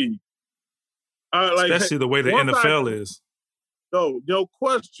this league. Especially the way the NFL is. No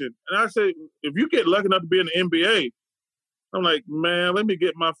question. And I say, if you get lucky enough to be in the NBA, I'm like, man, let me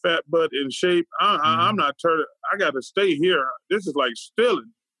get my fat butt in shape. I'm not turning. I got to stay here. This is like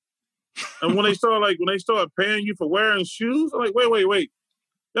stealing. And when they start paying you for wearing shoes, I'm like, wait.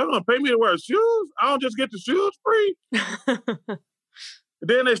 Y'all gonna pay me to wear shoes? I don't just get the shoes free.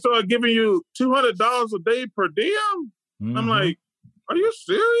 Then they start giving you $200 a day per diem. I'm like, are you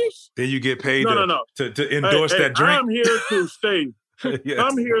serious? Then you get paid no. to endorse that drink. I'm here to stay. Yes.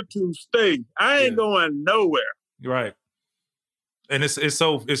 I'm here to stay. I ain't going nowhere. Right. And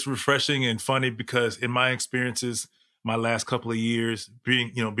it's refreshing and funny because in my experiences, my last couple of years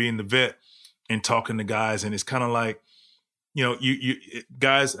being the vet and talking to guys, and it's kind of like, you know, you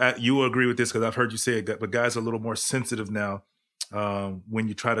guys, you will agree with this because I've heard you say it, but guys are a little more sensitive now when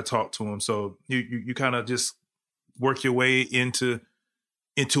you try to talk to them. So you kind of just work your way into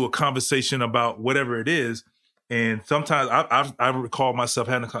a conversation about whatever it is. And sometimes I recall myself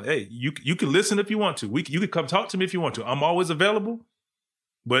having a hey, you can listen if you want to. You can come talk to me if you want to. I'm always available,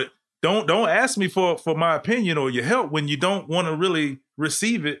 but don't ask me for my opinion or your help when you don't want to really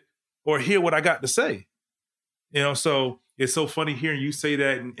receive it or hear what I got to say. You know, so it's so funny hearing you say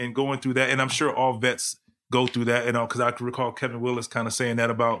that and going through that. And I'm sure all vets go through that, you know, because I can recall Kevin Willis kind of saying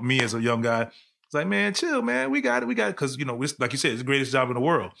that about me as a young guy. It's like, man, chill, man. We got it. Because, you know, it's, like you said, it's the greatest job in the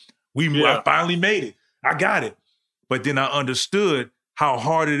world. I finally made it. I got it. But then I understood how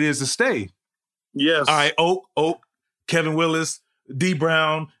hard it is to stay. Yes. All right, Oak, Kevin Willis, D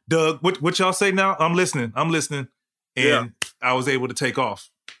Brown, Doug, what y'all say now? I'm listening. And I was able to take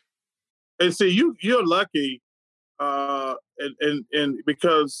off. And see, you're lucky. And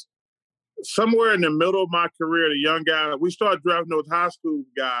because somewhere in the middle of my career, the young guy, we started drafting those high school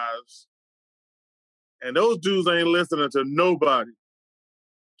guys, and those dudes ain't listening to nobody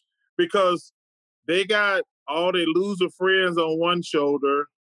because they got all their loser friends on one shoulder,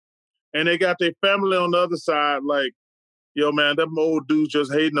 and they got their family on the other side. Like, yo, man, them old dudes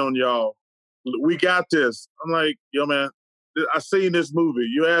just hating on y'all. We got this. I'm like, yo, man, I seen this movie.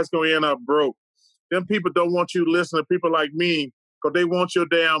 Your ass gonna end up broke. Them people don't want you to listen to people like me because they want your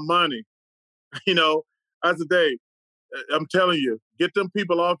damn money. You know, as a day, I'm telling you, get them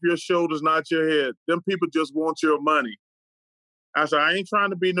people off your shoulders, not your head. Them people just want your money. I said, I ain't trying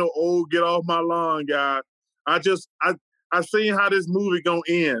to be no old get off my lawn guy. I seen how this movie gonna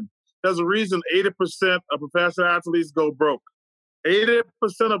end. There's a reason 80% of professional athletes go broke. 80%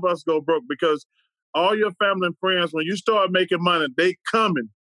 of us go broke because all your family and friends, when you start making money, they coming.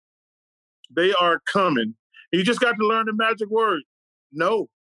 They are coming. You just got to learn the magic word. No.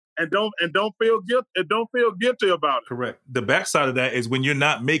 And don't feel guilty about it. Correct. The backside of that is when you're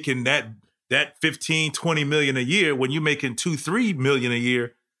not making that 15, 20 million a year, when you're making 2-3 million a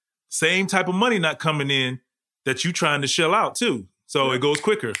year, same type of money not coming in that you trying to shell out too. So it goes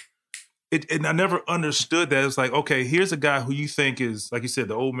quicker. And I never understood that. It's like, okay, here's a guy who you think is, like you said,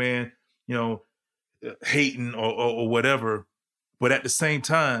 the old man, hating or whatever. But at the same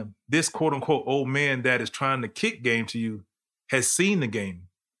time, this quote unquote old man that is trying to kick game to you has seen the game,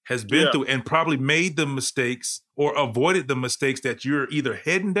 has been through and probably made the mistakes or avoided the mistakes that you're either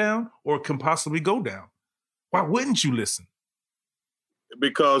heading down or can possibly go down. Why wouldn't you listen?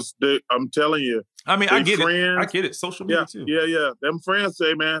 Because I'm telling you. I mean, I get it. Social media too. Yeah. Them friends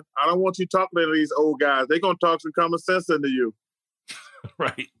say, man, I don't want you talking to these old guys. They're going to talk some common sense into you.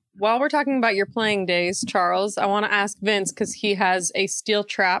 Right. While we're talking about your playing days, Charles, I want to ask Vince, because he has a steel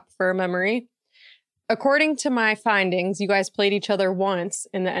trap for a memory. According to my findings, you guys played each other once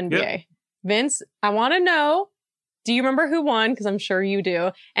in the NBA. Yep. Vince, I want to know, do you remember who won? Because I'm sure you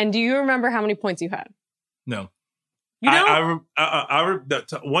do. And do you remember how many points you had? No. You don't?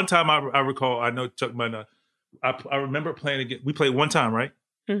 One time I recall, I know Chuck might not, I remember playing again. We played one time, right?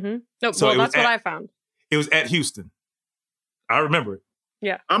 Mm-hmm. No, so that's what I found. It was at Houston. I remember it.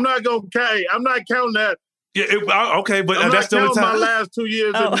 Yeah. I'm not counting that. Yeah, okay, but I'm that's the only time. My last 2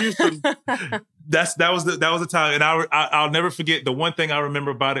 years in Houston. That was the time, and I'll never forget. The one thing I remember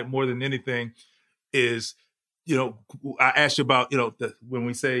about it more than anything is, I asked you about, when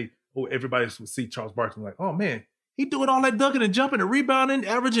we say, everybody would see Charles Barkley like, oh man, he doing all that dunking and jumping and rebounding,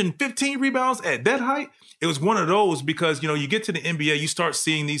 averaging 15 rebounds at that height. It was one of those because you get to the NBA, you start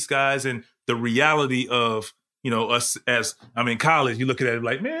seeing these guys and the reality of us as college. You look at it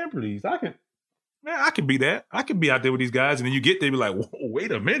like, man, please, I can be that. I can be out there with these guys. And then you get there, and be like, whoa,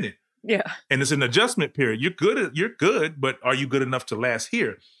 wait a minute. Yeah. And it's an adjustment period. You're good, but are you good enough to last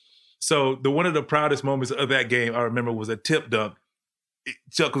here? So one of the proudest moments of that game, I remember, was a tip dunk.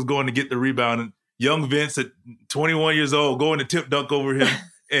 Chuck was going to get the rebound, and young Vince at 21 years old going to tip dunk over him.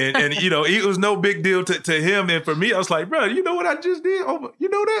 and it was no big deal to him. And for me, I was like, bro, you know what I just did? Oh, you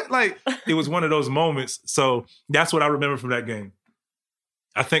know that? Like, it was one of those moments. So that's what I remember from that game.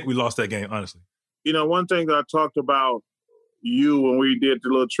 I think we lost that game, honestly. One thing that I talked about you when we did the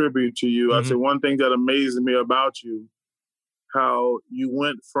little tribute to you, I said one thing that amazed me about you, how you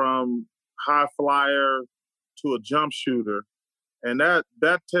went from high flyer to a jump shooter. And that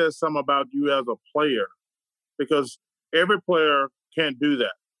tells something about you as a player, because every player can't do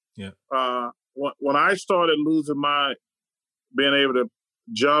that. Yeah. When I started losing being able to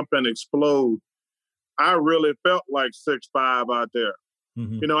jump and explode, I really felt like 6'5" out there.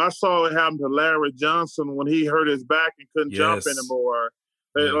 Mm-hmm. I saw it happen to Larry Johnson when he hurt his back and couldn't jump anymore.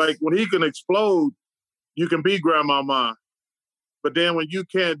 Yes. Like when he can explode, you can be grandmama. But then when you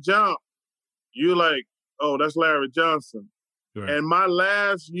can't jump, you're like, oh, that's Larry Johnson. Right. And my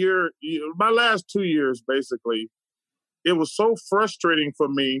last 2 years, basically, it was so frustrating for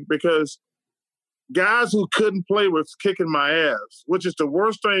me because guys who couldn't play was kicking my ass, which is the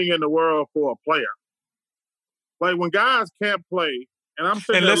worst thing in the world for a player. Like when guys can't play, and I'm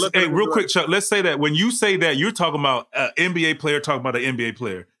saying, real quick, Chuck, let's say that when you say that, you're talking about an NBA player talking about an NBA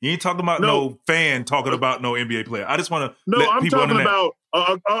player. You ain't talking about no fan talking about no NBA player. I just want to I'm talking about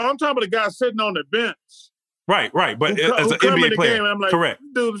the guy sitting on the bench. Right. But as an NBA player, game, I'm like, correct.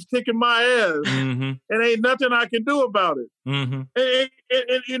 This dude is kicking my ass, and ain't nothing I can do about it. Mm-hmm.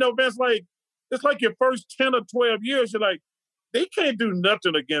 And Vince, like, it's like your first 10 or 12 years, you're like, they can't do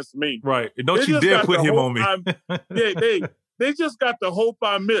nothing against me. Right. Don't you dare put him on me. They just got the hope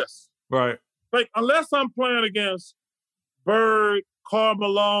I miss. Right. Like, unless I'm playing against Bird, Karl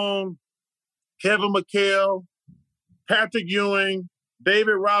Malone, Kevin McHale, Patrick Ewing,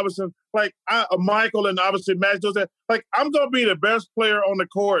 David Robinson, like Michael, and obviously Magic Johnson, like, I'm going to be the best player on the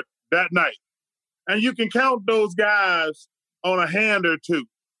court that night. And you can count those guys on a hand or two.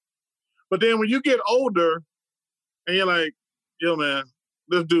 But then when you get older and you're like, yo, man,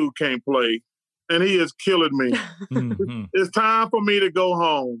 this dude can't play, and he is killing me. Mm-hmm. It's time for me to go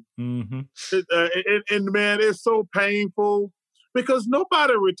home. Mm-hmm. And man, it's so painful because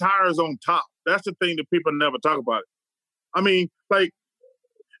nobody retires on top. That's the thing that people never talk about. I mean, like,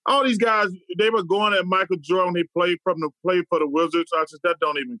 all these guys, they were going at Michael Jordan. He played for the Wizards. I said, that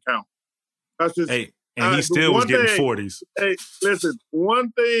don't even count. That's just. Hey, and he still was getting 40s. Hey, listen,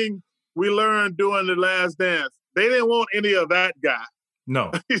 one thing we learned during The Last Dance, they didn't want any of that guy.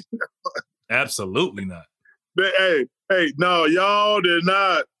 No, absolutely not. Hey, no, y'all did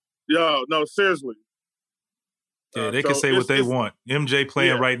not. Y'all, no, seriously. Yeah, they can say what they want. MJ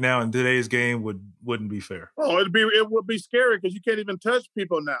playing right now in today's game wouldn't be fair. Oh, it would be scary because you can't even touch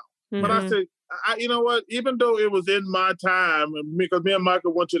people now. Mm-hmm. But I said, you know what? Even though it was in my time, because me and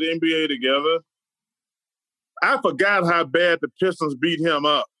Michael went to the NBA together, I forgot how bad the Pistons beat him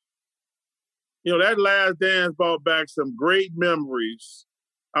up. You know, that Last Dance brought back some great memories.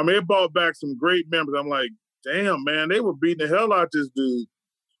 I mean, it brought back some great memories. I'm like, damn, man, they were beating the hell out this dude.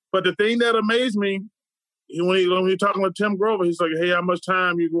 But the thing that amazed me, when you're talking with Tim Grover, he's like, hey, how much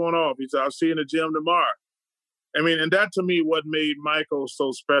time you going off? He said, I'll see you in the gym tomorrow. I mean, and that to me what made Michael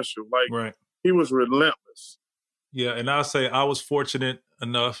so special. Like, he was relentless. Yeah, and I'll say I was fortunate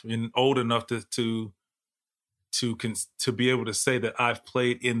enough and old enough to be able to say that I've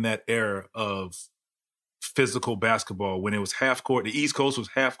played in that era of physical basketball when it was half court. The East Coast was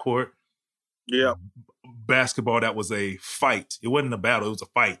half court. Yeah. Basketball that was a fight. It wasn't a battle, it was a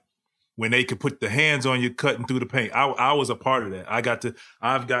fight. When they could put the hands on you cutting through the paint. I was a part of that.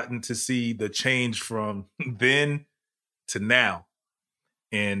 I've gotten to see the change from then to now.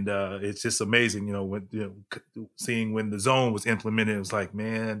 And it's just amazing, you know, seeing when the zone was implemented, it was like,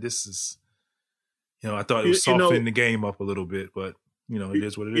 man, this is, you know, I thought it was softening the game up a little bit, but you know, it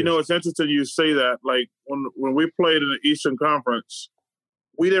is what it is. You know, it's interesting you say that. Like when we played in the Eastern Conference,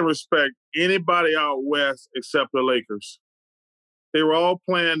 we didn't respect anybody out west except the Lakers. They were all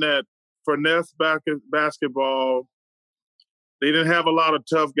playing that finesse basketball. They didn't have a lot of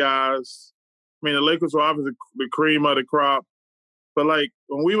tough guys. I mean, the Lakers were obviously the cream of the crop. But, like,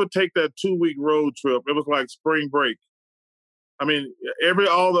 when we would take that 2-week road trip, it was like spring break. I mean,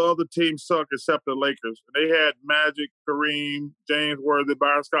 all the other teams sucked except the Lakers. They had Magic, Kareem, James Worthy,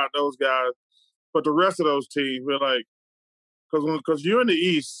 Byron Scott, those guys. But the rest of those teams were like, because you're in the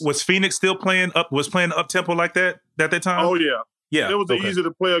East. Was Phoenix still playing up tempo like that at that time? Oh, yeah. Yeah. It was easy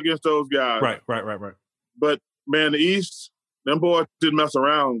to play against those guys. Right. But, man, the East, them boys didn't mess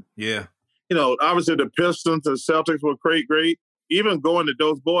around. Yeah. You know, obviously the Pistons, the Celtics were great. Even going to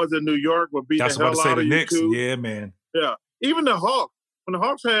those boys in New York would beat the hell out of you, too. Yeah, man. Yeah. Even the Hawks. When the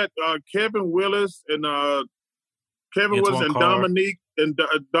Hawks had Kevin Willis and Dominique and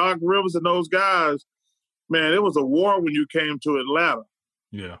Doc Rivers and those guys, man, it was a war when you came to Atlanta.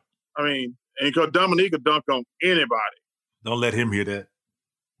 Yeah. I mean, and because Dominique could dunk on anybody. Don't let him hear that.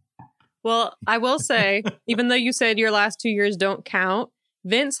 Well, I will say, even though you said your last 2 years don't count,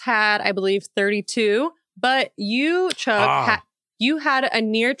 Vince had, I believe, 32, but you, Chuck, you had a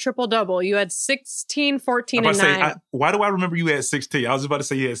near triple-double. You had 16, 14, and 9. Why do I remember you had 16? I was about to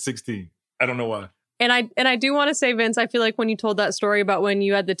say you had 16. I don't know why. And I do want to say, Vince, I feel like when you told that story about when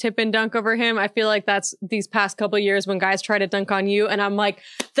you had the tip and dunk over him, I feel like that's these past couple of years when guys try to dunk on you. And I'm like,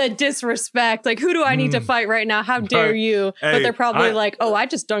 the disrespect. Like, who do I need to fight right now? How dare you? Hey, but they're probably like, oh, I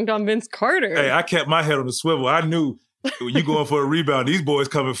just dunked on Vince Carter. Hey, I kept my head on the swivel. I knew you going for a rebound. These boys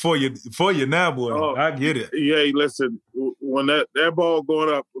coming for you now, boy. Oh, I get it. Yeah, listen, when that ball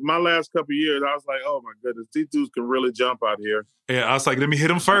going up, my last couple of years, I was like, oh my goodness, these dudes can really jump out here. Yeah, I was like, let me hit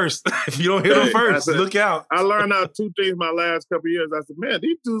them first. If you don't hit them first, look out. I learned out 2 things my last couple of years. I said, man,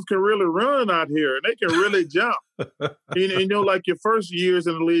 these dudes can really run out here and they can really jump. You know, like your first years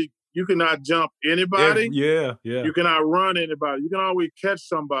in the league, you cannot jump anybody. Yeah. You cannot run anybody. You can always catch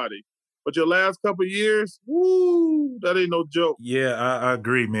somebody. But your last couple of years, woo, that ain't no joke. Yeah, I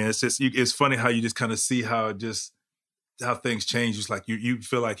agree, man. It's just it's funny how you just kind of see how things change. It's like you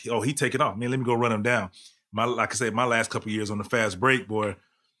feel like, oh, he taking off. Man, let me go run him down. Like I said, my last couple of years on the fast break, boy,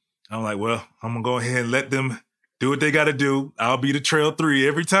 I'm like, well, I'm gonna go ahead and let them do what they got to do. I'll be the trail 3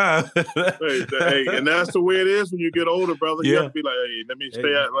 every time. hey, and that's the way it is when you get older, brother. You have to be like, hey, let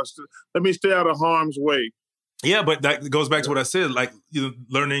me stay out of harm's way. Yeah, but that goes back to what I said, like, you know,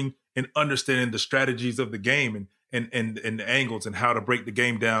 learning and understanding the strategies of the game and the angles and how to break the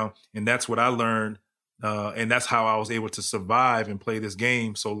game down. And that's what I learned. And that's how I was able to survive and play this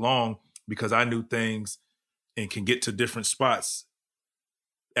game so long, because I knew things and can get to different spots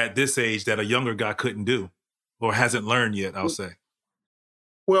at this age that a younger guy couldn't do or hasn't learned yet, I'll say.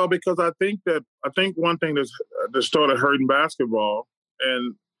 Well, because I think one thing that started hurting basketball,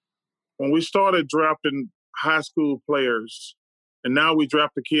 and when we started drafting high school players, and now we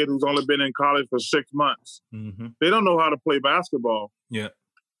draft a kid who's only been in college for 6 months. Mm-hmm. They don't know how to play basketball. Yeah.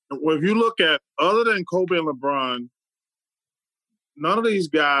 Well, if you look at, other than Kobe and LeBron, none of these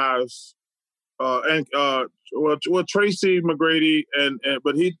guys, Tracy McGrady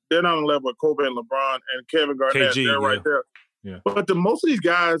but they're not on the level with Kobe and LeBron and Kevin Garnett. KG, they're right there. Yeah. But most of these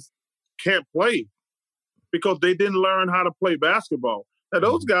guys can't play because they didn't learn how to play basketball. Now,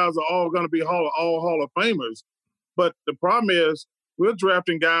 those guys are all going to be all Hall of Famers. But the problem is we're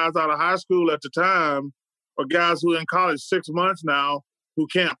drafting guys out of high school at the time or guys who are in college 6 months now who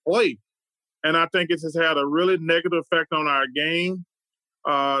can't play. And I think it has had a really negative effect on our game.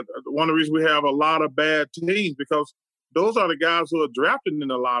 One of the reasons we have a lot of bad teams, because those are the guys who are drafted in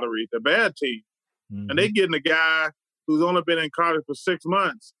the lottery, the bad team. Mm-hmm. And they're getting a guy who's only been in college for 6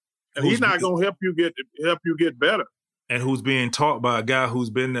 months, and he's not going to help you get better. And who's being taught by a guy who's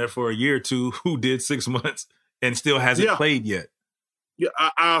been there for a year or two, who did 6 months and still hasn't played yet. Yeah,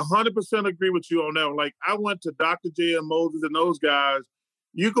 I 100% agree with you on that one. Like, I went to Dr. J and Moses and those guys.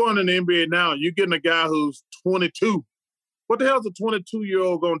 You go in the NBA now, you're getting a guy who's 22. What the hell is a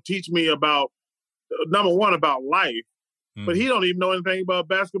 22-year-old going to teach me about, number one, about life? But he don't even know anything about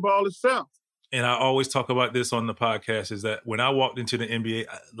basketball itself. And I always talk about this on the podcast, is that when I walked into the NBA,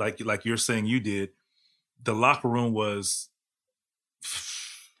 like you're saying you did, the locker room was,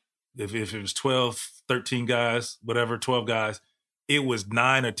 if it was 12, 13 guys, whatever, 12 guys, it was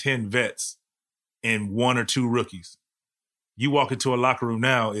 9 or 10 vets and 1 or 2 rookies. You walk into a locker room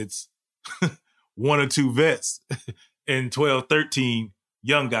now, it's 1 or 2 vets and 12, 13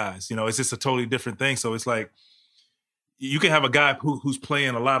 young guys. You know, it's just a totally different thing. So it's like, you can have a guy who's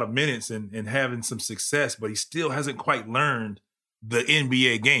playing a lot of minutes and having some success, but he still hasn't quite learned the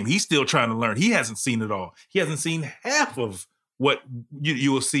NBA game. He's still trying to learn. He hasn't seen it all. He hasn't seen half of what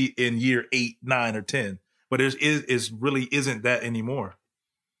you will see in year 8, 9, or 10. But it really isn't that anymore.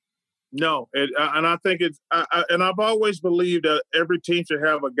 No, and I think and I've always believed that every team should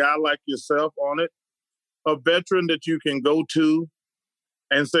have a guy like yourself on it, a veteran that you can go to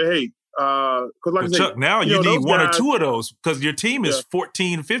and say, hey, because Chuck, now you need 1 or 2 of those, because your team is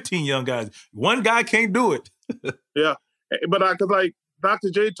 14, 15 young guys. One guy can't do it. Yeah, but because like Dr.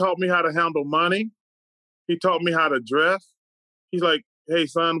 J taught me how to handle money. He taught me how to dress. He's like, hey,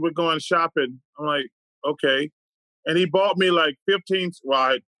 son, we're going shopping. I'm like, okay. And he bought me like 15.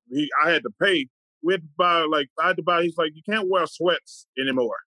 Well, I had to pay. We had to buy I had to buy. He's like, you can't wear sweats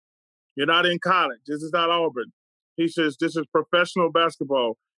anymore. You're not in college. This is not Auburn. He says, this is professional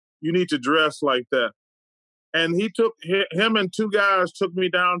basketball. You need to dress like that. And he took him and 2 guys took me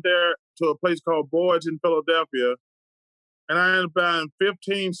down there to a place called Boyd's in Philadelphia. And I ended up buying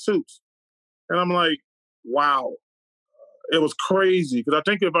 15 suits. And I'm like, wow. It was crazy. Because I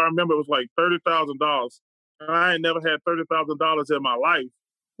think if I remember, it was like $30,000. And I ain't never had $30,000 in my life.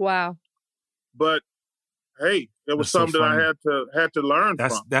 Wow. But hey, it was something that I had to learn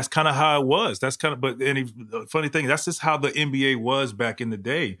from. That's kind of how it was. That's kind of, but any funny thing, that's just how the NBA was back in the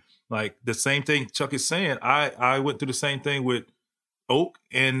day. Like the same thing Chuck is saying. I went through the same thing with Oak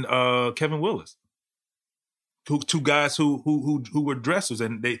and Kevin Willis, 2 guys who were dressers,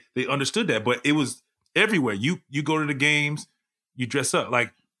 and they understood that. But it was everywhere. You go to the games, you dress up.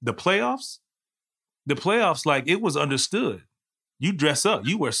 Like the playoffs, like it was understood. You dress up,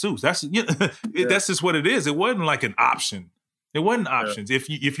 you wear suits. That's that's just what it is. It wasn't like an option. It wasn't options. Yeah.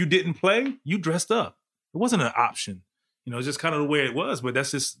 If you didn't play, you dressed up. It wasn't an option. You know, it's just kind of the way it was. But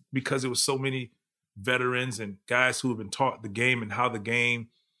that's just because it was so many veterans and guys who have been taught the game and how the game,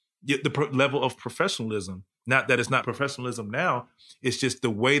 the level of professionalism. Not that it's not professionalism now. It's just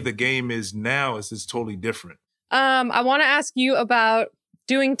the way the game is now is totally different. I want to ask you about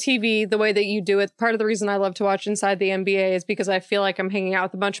doing TV the way that you do it. Part of the reason I love to watch Inside the NBA is because I feel like I'm hanging out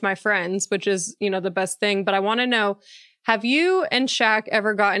with a bunch of my friends, which is, the best thing. But I want to know, have you and Shaq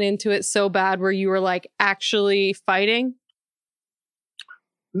ever gotten into it so bad where you were like actually fighting?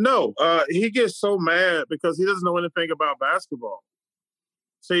 No, he gets so mad because he doesn't know anything about basketball.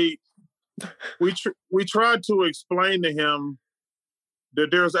 See, we tried to explain to him that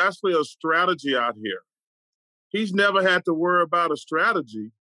there's actually a strategy out here. He's never had to worry about a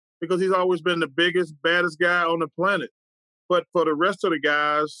strategy because he's always been the biggest, baddest guy on the planet. But for the rest of the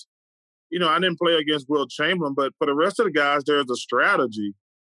guys, I didn't play against Will Chamberlain, but for the rest of the guys, there's a strategy.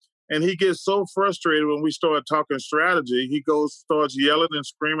 And he gets so frustrated when we start talking strategy. He starts yelling and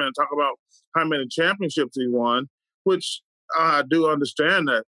screaming and talk about how many championships he won, which I do understand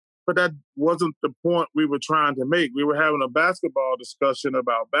that. But that wasn't the point we were trying to make. We were having a basketball discussion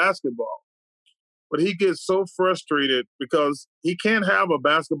about basketball. But he gets so frustrated because he can't have a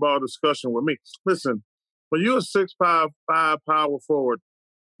basketball discussion with me. Listen, when you're a 6'5" power forward,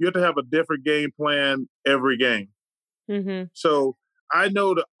 you have to have a different game plan every game. Mm-hmm. So I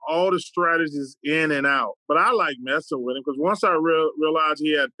know all the strategies in and out, but I like messing with him because once I realized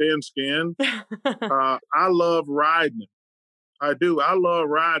he had thin skin, I love riding him. I do. I love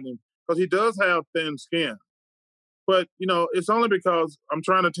riding him because he does have thin skin. But, it's only because I'm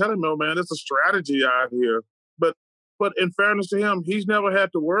trying to tell him, no, man, it's a strategy out here. But in fairness to him, he's never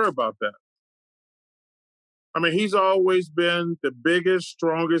had to worry about that. I mean, he's always been the biggest,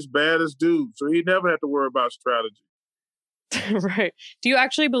 strongest, baddest dude. So he never had to worry about strategy. Right. Do you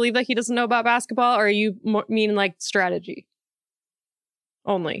actually believe that he doesn't know about basketball, or you mean like strategy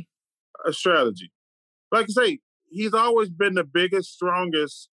only? A strategy. Like I say, he's always been the biggest,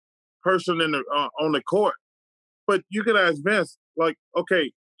 strongest person in the on the court. But you can ask Vince, like,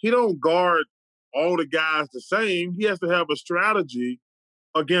 okay, he don't guard all the guys the same. He has to have a strategy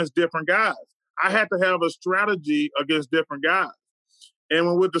against different guys. I had to have a strategy against different guys. And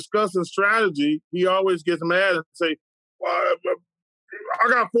when we're discussing strategy, he always gets mad and say, well, I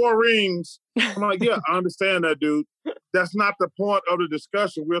got 4 rings. I'm like, yeah, I understand that, dude. That's not the point of the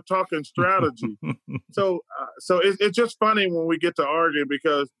discussion. We're talking strategy. So it's just funny when we get to arguing,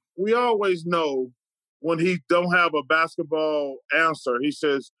 because we always know when he don't have a basketball answer. He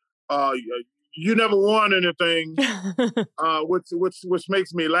says, you never won anything, which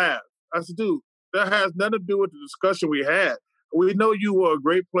makes me laugh. I said, dude, that has nothing to do with the discussion we had. We know you were a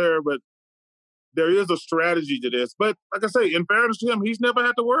great player, but there is a strategy to this. But like I say, in fairness to him, he's never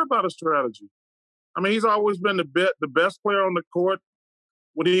had to worry about a strategy. I mean, he's always been the best player on the court.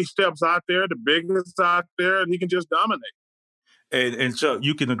 When he steps out there, the biggest out there, and he can just dominate. And Chuck,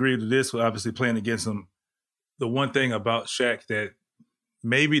 you can agree to this, obviously playing against him. The one thing about Shaq that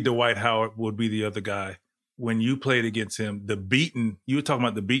maybe Dwight Howard would be the other guy. When you played against him, you were talking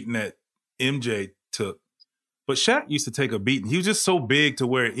about the beating that MJ took. But Shaq used to take a beating. He was just so big to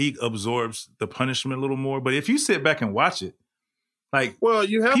where he absorbs the punishment a little more. But if you sit back and watch it, like, well,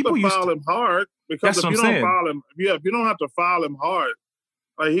 you have to foul him hard, because if you don't foul him, if you don't have to foul him hard,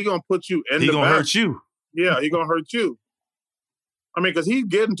 like, he gonna put you in the basket. He gonna hurt you. Yeah, he gonna hurt you. I mean, because he's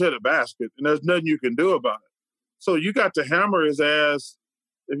getting to the basket, and there's nothing you can do about it. So you got to hammer his ass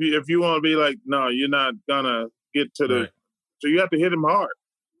if you want to be like, no, you're not gonna get to the. Right. So you have to hit him hard.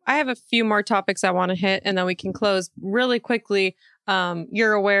 I have a few more topics I want to hit, and then we can close really quickly.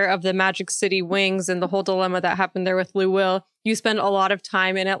 You're aware of the Magic City Wings and the whole dilemma that happened there with Lou Will. You spend a lot of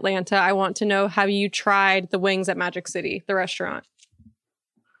time in Atlanta. I want to know, have you tried the wings at Magic City, the restaurant?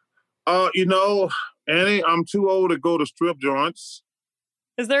 Annie, I'm too old to go to strip joints.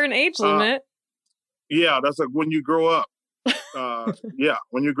 Is there an age limit? Yeah, that's like when you grow up. Yeah,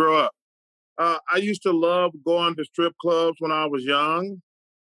 when you grow up. I used to love going to strip clubs when I was young.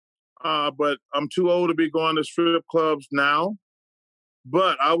 But I'm too old to be going to strip clubs now.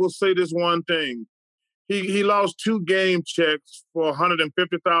 But I will say this one thing. He lost 2 game checks for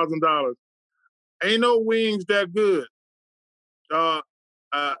 $150,000. Ain't no wings that good.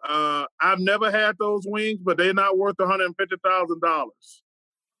 I've never had those wings, but they're not worth $150,000.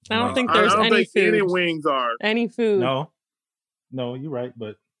 I don't think there's any food. Any wings are. Any food. No, you're right,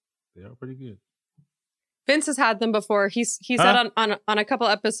 but they are pretty good. Vince has had them before. He said on a couple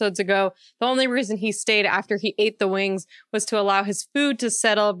episodes ago, the only reason he stayed after he ate the wings was to allow his food to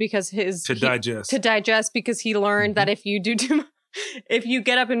settle, because digest, because he learned that if you if you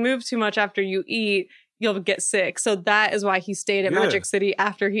get up and move too much after you eat, you'll get sick. So that is why he stayed at Magic City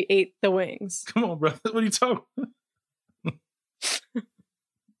after he ate the wings. Come on, brother. What are you talking about?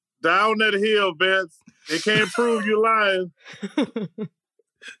 Down that hill, Vince. They can't prove you lying.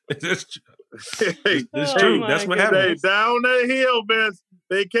 That's true. That's what happened. Down that hill, Vince.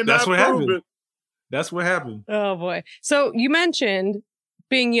 They cannot prove it. That's what happened. Oh, boy. So you mentioned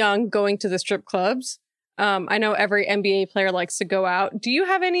being young, going to the strip clubs. I know every NBA player likes to go out. Do you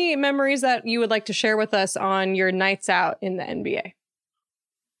have any memories that you would like to share with us on your nights out in the NBA?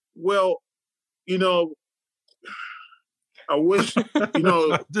 Well, I wish, you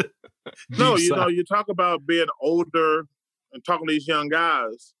talk about being older and talking to these young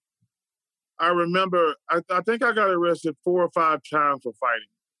guys. I remember, I think I got arrested 4 or 5 times for fighting.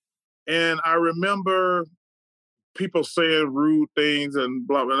 And I remember people saying rude things and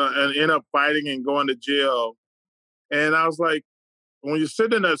blah, blah, blah, and end up fighting and going to jail. And I was like, when you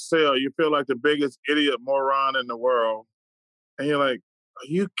sit in that cell, you feel like the biggest idiot moron in the world. And you're like, are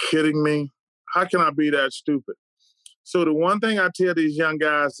you kidding me? How can I be that stupid? So the one thing I tell these young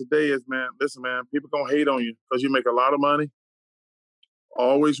guys today is, man, listen, man, people gonna hate on you because you make a lot of money.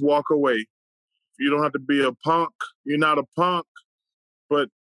 Always walk away. You don't have to be a punk. You're not a punk. But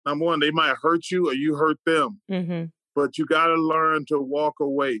number one, they might hurt you or you hurt them. Mm-hmm. But you got to learn to walk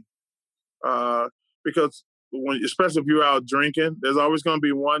away. Because especially if you're out drinking, there's always going to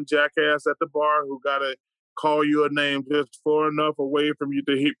be one jackass at the bar who got to call you a name just far enough away from you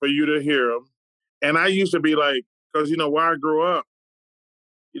for you to hear them. And I used to be like, because, where I grew up,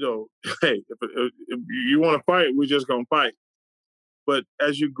 hey, if you want to fight, we're just going to fight. But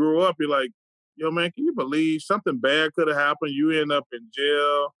as you grew up, you're like, yo, man, can you believe something bad could have happened? You end up in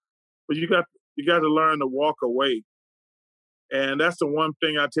jail. But you You got to learn to walk away. And that's the one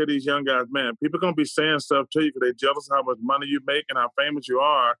thing I tell these young guys, man, people going to be saying stuff to you because they're jealous of how much money you make and how famous you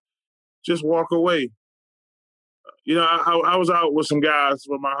are. Just walk away. You know, I was out with some guys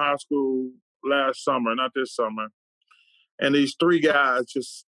from my high school last summer, not this summer. And these three guys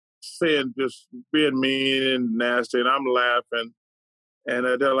just being mean and nasty. And I'm laughing. And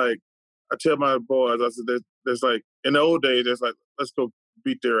they're like, I tell my boys, I said, there's like, in the old days, there's like, let's go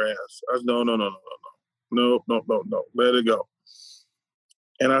beat their ass. I said, no, let it go.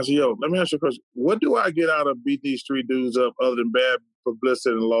 And I said, yo, let me ask you a question. What do I get out of beating these three dudes up other than bad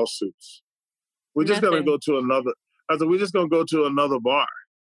publicity and lawsuits? We're just going to go to another. I said, we're just going to go to another bar.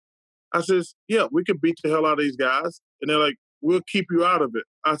 I says, yeah, we could beat the hell out of these guys. And they're like, we'll keep you out of it.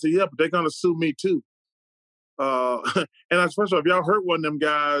 I said, yeah, but they're going to sue me too. And I said, first of all, if y'all hurt one of them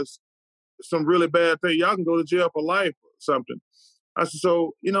guys, some really bad thing, y'all can go to jail for life or something. I said,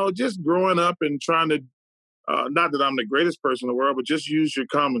 so, you know, just growing up and trying to, not that I'm the greatest person in the world, but just use your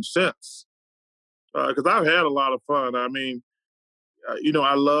common sense. Because I've had a lot of fun. I mean, you know,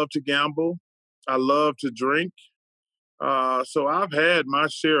 I love to gamble. I love to drink. So I've had my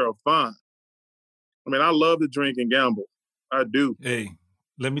share of fun. I mean, I love to drink and gamble. I do. Hey,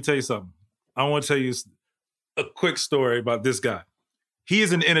 let me tell you something. I want to tell you a quick story about this guy. He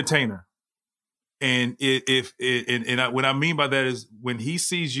is an entertainer. And what I mean by that is when he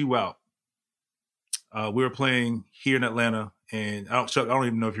sees you out, we were playing here in Atlanta, and Chuck, I don't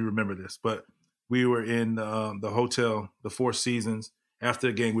even know if you remember this, but we were in the hotel, the Four Seasons. After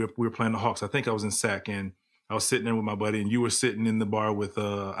the game, we were playing the Hawks. I think I was in SAC, and I was sitting there with my buddy, and you were sitting in the bar with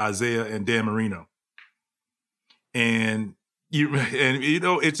Isaiah and Dan Marino. And you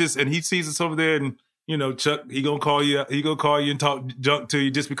know, it's just, and he sees us over there, and you know, Chuck, he gonna call you and talk junk to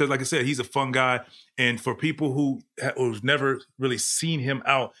you just because, like I said, he's a fun guy. And for people who's never really seen him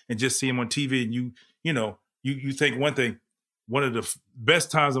out and just see him on TV, and you think one thing, one of the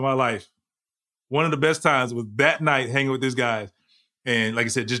best times of my life, one of the best times was that night hanging with this guy, and like I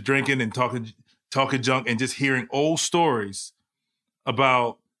said, just drinking and talking junk and just hearing old stories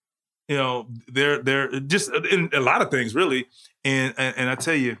about, you know, they're just in a lot of things really. And I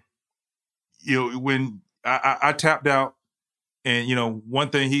tell you, you know, when I tapped out, and you know, one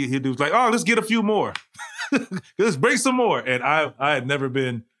thing he'd do was like, oh, let's get a few more. Let's bring some more. And I had never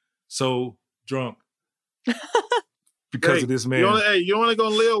been so drunk because of this man. You only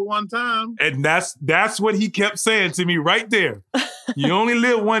gonna live one time. And that's what he kept saying to me right there. You only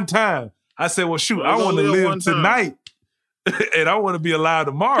live one time. I said, well, shoot, I want to live tonight. And I want to be alive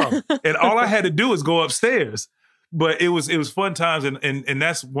tomorrow. And all I had to do was go upstairs. But it was fun times, and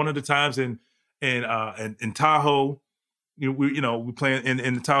that's one of the times in Tahoe. We playing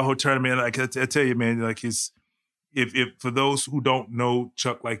in the Tahoe tournament. Like I tell you, man, like if for those who don't know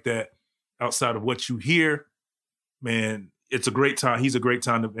Chuck like that, outside of what you hear, man, it's a great time. He's a great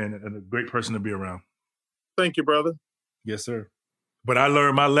time and a great person to be around. Thank you, brother. Yes, sir. But I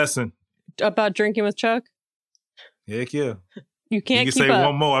learned my lesson about drinking with Chuck. Heck yeah. You can't you keep say up.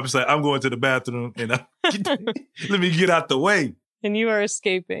 One more. I'm just like, I'm going to the bathroom and let me get out the way. And you are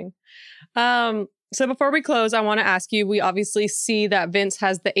escaping. So before we close, I want to ask you, we obviously see that Vince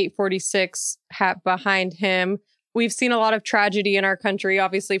has the 846 hat behind him. We've seen a lot of tragedy in our country,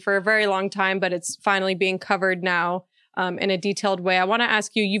 obviously, for a very long time, but it's finally being covered now in a detailed way. I want to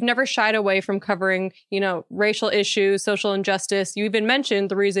ask you, you've never shied away from covering, you know, racial issues, social injustice. You even mentioned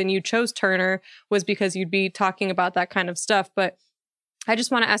the reason you chose Turner was because you'd be talking about that kind of stuff. But I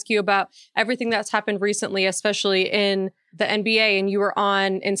just want to ask you about everything that's happened recently, especially in the NBA. And you were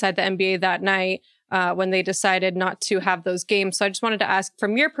on Inside the NBA that night when they decided not to have those games. So I just wanted to ask,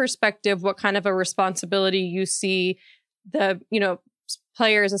 from your perspective, what kind of a responsibility you see the, you know,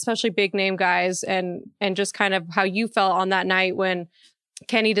 players, especially big name guys, and just kind of how you felt on that night when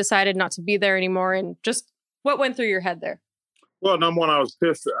Kenny decided not to be there anymore, and just what went through your head there? Well, number one, I was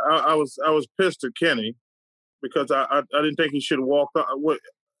pissed. I was pissed at Kenny because I didn't think he should have walked out.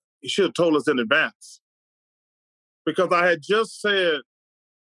 He should have told us in advance, because I had just said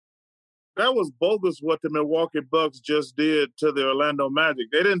that was bogus what the Milwaukee Bucks just did to the Orlando Magic.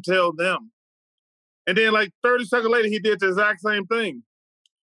 They didn't tell them. And then like 30 seconds later, he did the exact same thing.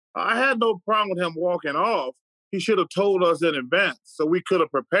 I had no problem with him walking off. He should have told us in advance so we could have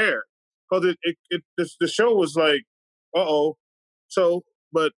prepared. Because the show was like, uh-oh. So,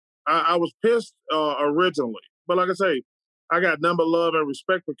 but I was pissed originally. But like I say, I got number love and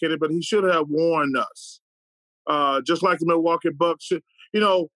respect for Kenny, but he should have warned us. Just like the Milwaukee Bucks should, you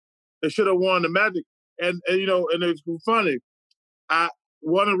know, they should have warned the Magic. And you know, and it's funny.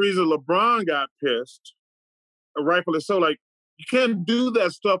 One of the reasons LeBron got pissed, rightfully so, like, You can't do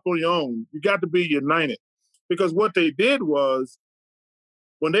that stuff on your own. You got to be united. Because what they did was,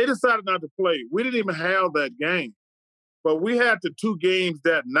 when they decided not to play, we didn't even have that game. But we had the 2 games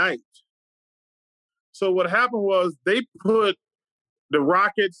that night. So what happened was they put the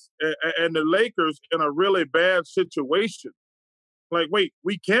Rockets and the Lakers in a really bad situation. Like, wait,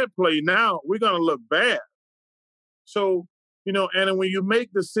 we can't play now. We're going to look bad. So, and then when you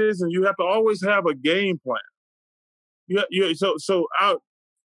make decisions, you have to always have a game plan. That's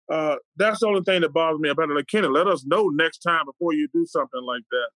the only thing that bothers me about it. Like, Kenny, let us know next time before you do something like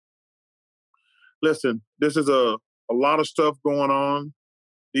that. Listen, this is a lot of stuff going on.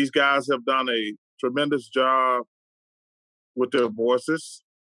 These guys have done a tremendous job with their voices,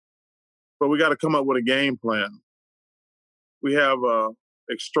 but we got to come up with a game plan. We have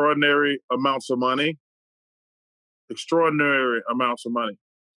extraordinary amounts of money. I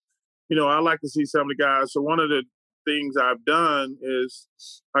like to see some of the guys. So one of the things I've done is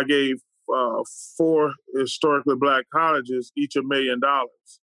I gave 4 historically Black colleges each $1 million,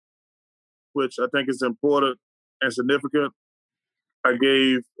 which I think is important and significant. I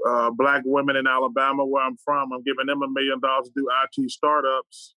gave Black women in Alabama, where I'm from, I'm giving them $1 million to do IT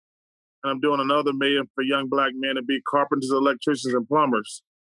startups. And I'm doing another $1 million for young Black men to be carpenters, electricians, and plumbers.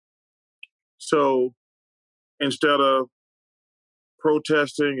 So instead of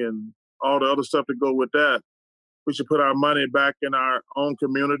protesting and all the other stuff to go with that, we should put our money back in our own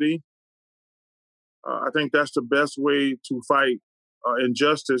community. I think that's the best way to fight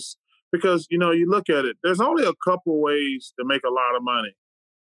injustice, because, you look at it, there's only a couple ways to make a lot of money: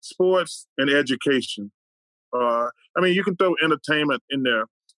 sports and education. You can throw entertainment in there,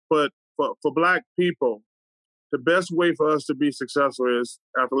 but for Black people, the best way for us to be successful is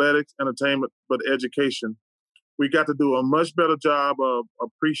athletics, entertainment, but education. We got to do a much better job of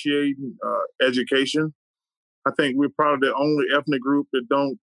appreciating education. I think we're probably the only ethnic group that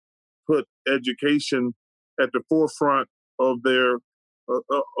don't put education at the forefront of their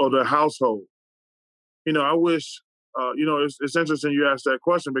household. I wish, it's interesting you asked that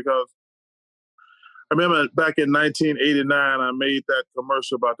question, because I remember back in 1989, I made that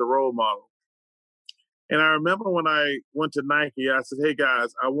commercial about the role model. And I remember when I went to Nike, I said, hey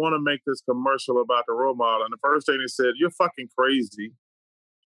guys, I want to make this commercial about the role model. And the first thing they said, you're fucking crazy.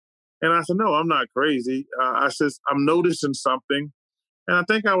 And I said, no, I'm not crazy. I said, I'm noticing something. And I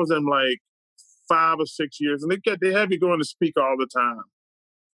think I was in like 5 or 6 years, and they have you going to speak all the time.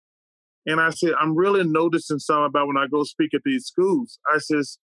 And I said, I'm really noticing something about when I go speak at these schools. I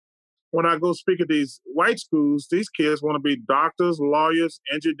says, when I go speak at these white schools, these kids want to be doctors, lawyers,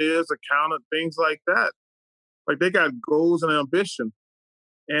 engineers, accountants, things like that. Like, they got goals and ambition.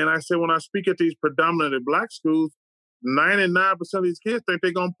 And I said, when I speak at these predominantly Black schools, 99% of these kids think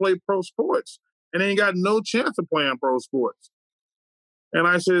they're going to play pro sports, and they ain't got no chance of playing pro sports. And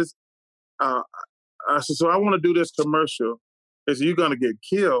I says, so I want to do this commercial. They said, you're going to get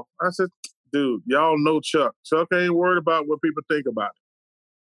killed. I said, dude, y'all know Chuck. Chuck ain't worried about what people think about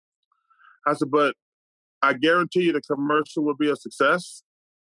it. I said, but I guarantee you the commercial will be a success.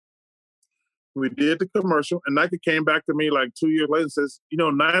 We did the commercial, and Nike came back to me like 2 years later and says,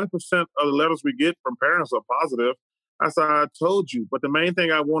 90% of the letters we get from parents are positive. I said, I told you. But the main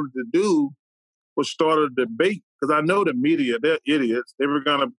thing I wanted to do was start a debate, because I know the media, they're idiots. They were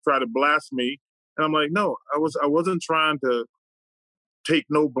going to try to blast me. And I'm like, no, I wasn't trying to take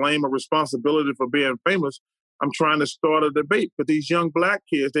no blame or responsibility for being famous. I'm trying to start a debate. But these young Black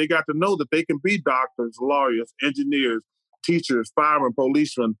kids, they got to know that they can be doctors, lawyers, engineers, teachers, firemen,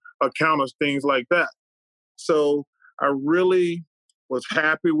 policemen, accountants, things like that. So I really was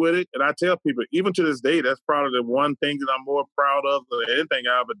happy with it. And I tell people, even to this day, that's probably the one thing that I'm more proud of than anything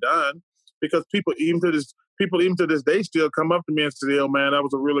I've ever done. Because people even to this day still come up to me and say, oh man, that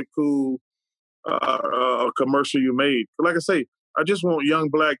was a really cool commercial you made. But like I say, I just want young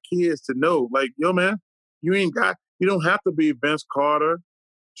Black kids to know, like, yo man, you don't have to be Vince Carter,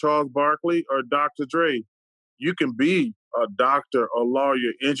 Charles Barkley, or Dr. Dre. You can be a doctor, a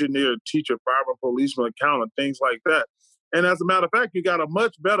lawyer, engineer, teacher, fireman, policeman, accountant, things like that. And as a matter of fact, you got a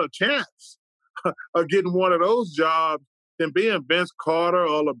much better chance of getting one of those jobs than being Vince Carter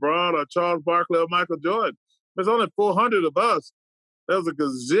or LeBron or Charles Barkley or Michael Jordan. There's only 400 of us. There's a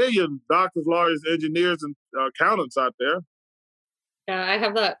gazillion doctors, lawyers, engineers, and accountants out there. Yeah, I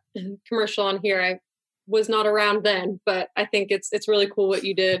have that commercial on here. I was not around then, but I think it's really cool what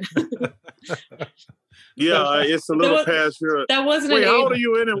you did. Yeah, it's a little past here. That wasn't. Wait, how old are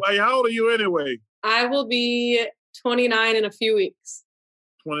you anyway? I will be 29 in a few weeks.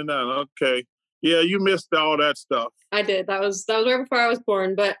 29. Okay. Yeah, you missed all that stuff. I did. That was right before I was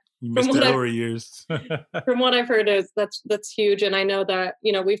born. But You missed the glory years. From what I've heard, is that's huge, and I know that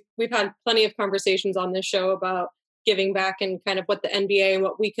we've had plenty of conversations on this show about giving back and kind of what the NBA and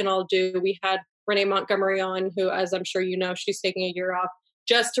what we can all do. We had Renee Montgomery on, who, as I'm sure you know, she's taking a year off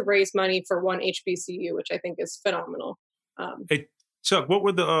just to raise money for one HBCU, which I think is phenomenal. Hey, Chuck, what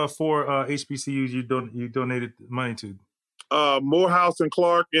were the 4 HBCUs you donated money to? Morehouse and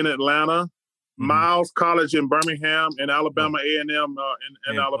Clark in Atlanta, Miles College in Birmingham, and Alabama A&M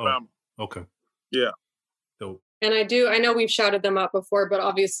in Alabama. Okay. Yeah. Dope. And I know we've shouted them out before, but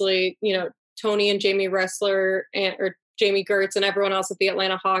obviously, Tony and Jamie Ressler or Jamie Gertz and everyone else at the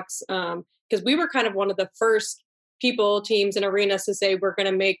Atlanta Hawks, because we were kind of one of the first teams and arenas to say we're going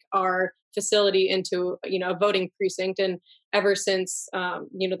to make our facility into a voting precinct. And ever since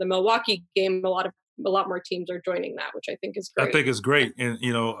the Milwaukee game, a lot more teams are joining that, which I think is great. I think it's great, and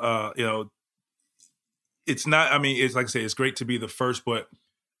it's not. I mean, it's like I say, it's great to be the first, but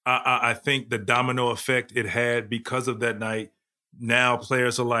I think the domino effect it had because of that night. Now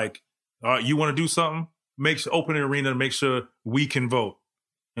players are like, all right, you want to do something? Open an arena to make sure we can vote.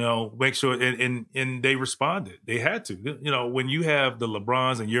 Make sure, and they responded. They had to. When you have the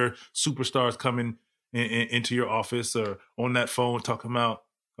LeBrons and your superstars coming into your office or on that phone talking about,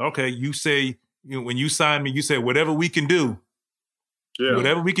 okay, you say, when you sign me, you say whatever we can do,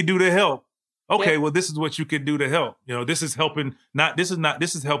 whatever we can do to help. Okay, well, this is what you can do to help. This is helping. This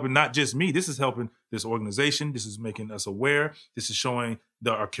is helping not just me. This is helping this organization. This is making us aware. This is showing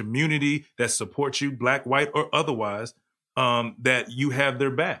our community that supports you, black, white, or otherwise, that you have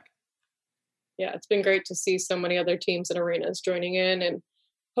their back. Yeah, it's been great to see so many other teams and arenas joining in, and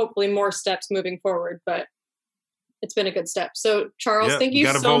hopefully more steps moving forward. But it's been a good step. So, Charles, thank you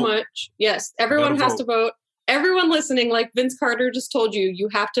so much. Yes, everyone has to vote. Everyone listening, like Vince Carter just told you, you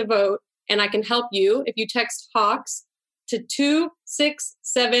have to vote. And I can help you if you text Hawks to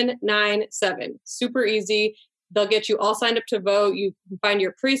 26797. Super easy. They'll get you all signed up to vote. You can find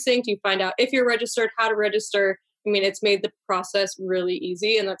your precinct. You find out if you're registered, how to register. I mean, it's made the process really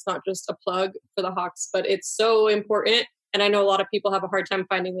easy. And that's not just a plug for the Hawks, but it's so important. And I know a lot of people have a hard time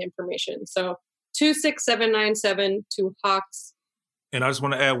finding the information. So 26797 to Hawks. And I just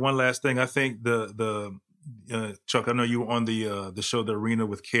want to add one last thing. I think the Chuck, I know you were on the show, The Arena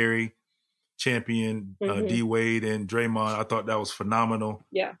with Carrie, Champion, D Wade and Draymond. I thought that was phenomenal.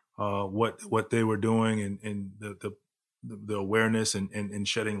 Yeah. What they were doing and the awareness and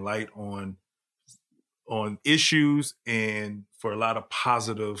shedding light on issues, and for a lot of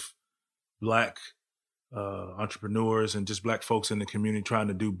positive black entrepreneurs and just black folks in the community trying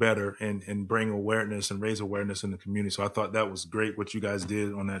to do better and bring awareness and raise awareness in the community. So I thought that was great what you guys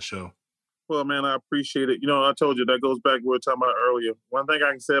did on that show. Well, man, I appreciate it. I told you that goes back to what we were talking about earlier. One thing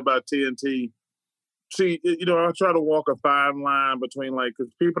I can say about TNT, see, I try to walk a fine line between,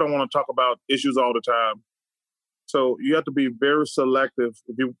 because people don't want to talk about issues all the time. So you have to be very selective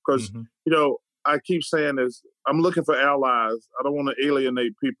because, I keep saying this, I'm looking for allies. I don't want to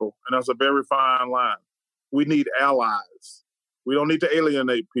alienate people. And that's a very fine line. We need allies. We don't need to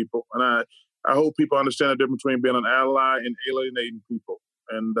alienate people. And I hope people understand the difference between being an ally and alienating people.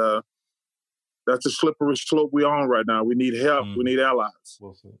 And, that's a slippery slope we're on right now. We need help. We need allies.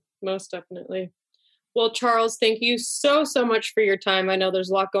 Most definitely. Well, Charles, thank you so much for your time. I know there's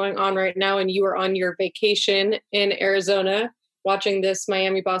a lot going on right now, and you are on your vacation in Arizona watching this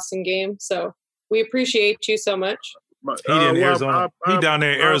Miami-Boston game. So we appreciate you so much. He in Arizona. He down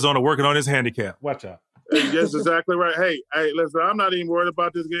there in Arizona working on his handicap. Watch out. Yes, exactly right. Hey, listen, I'm not even worried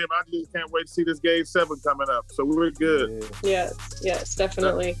about this game. I just can't wait to see this Game 7 coming up. So we're good. Yes,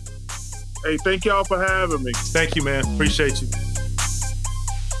 definitely. Hey, thank y'all for having me. Thank you, man. Appreciate you.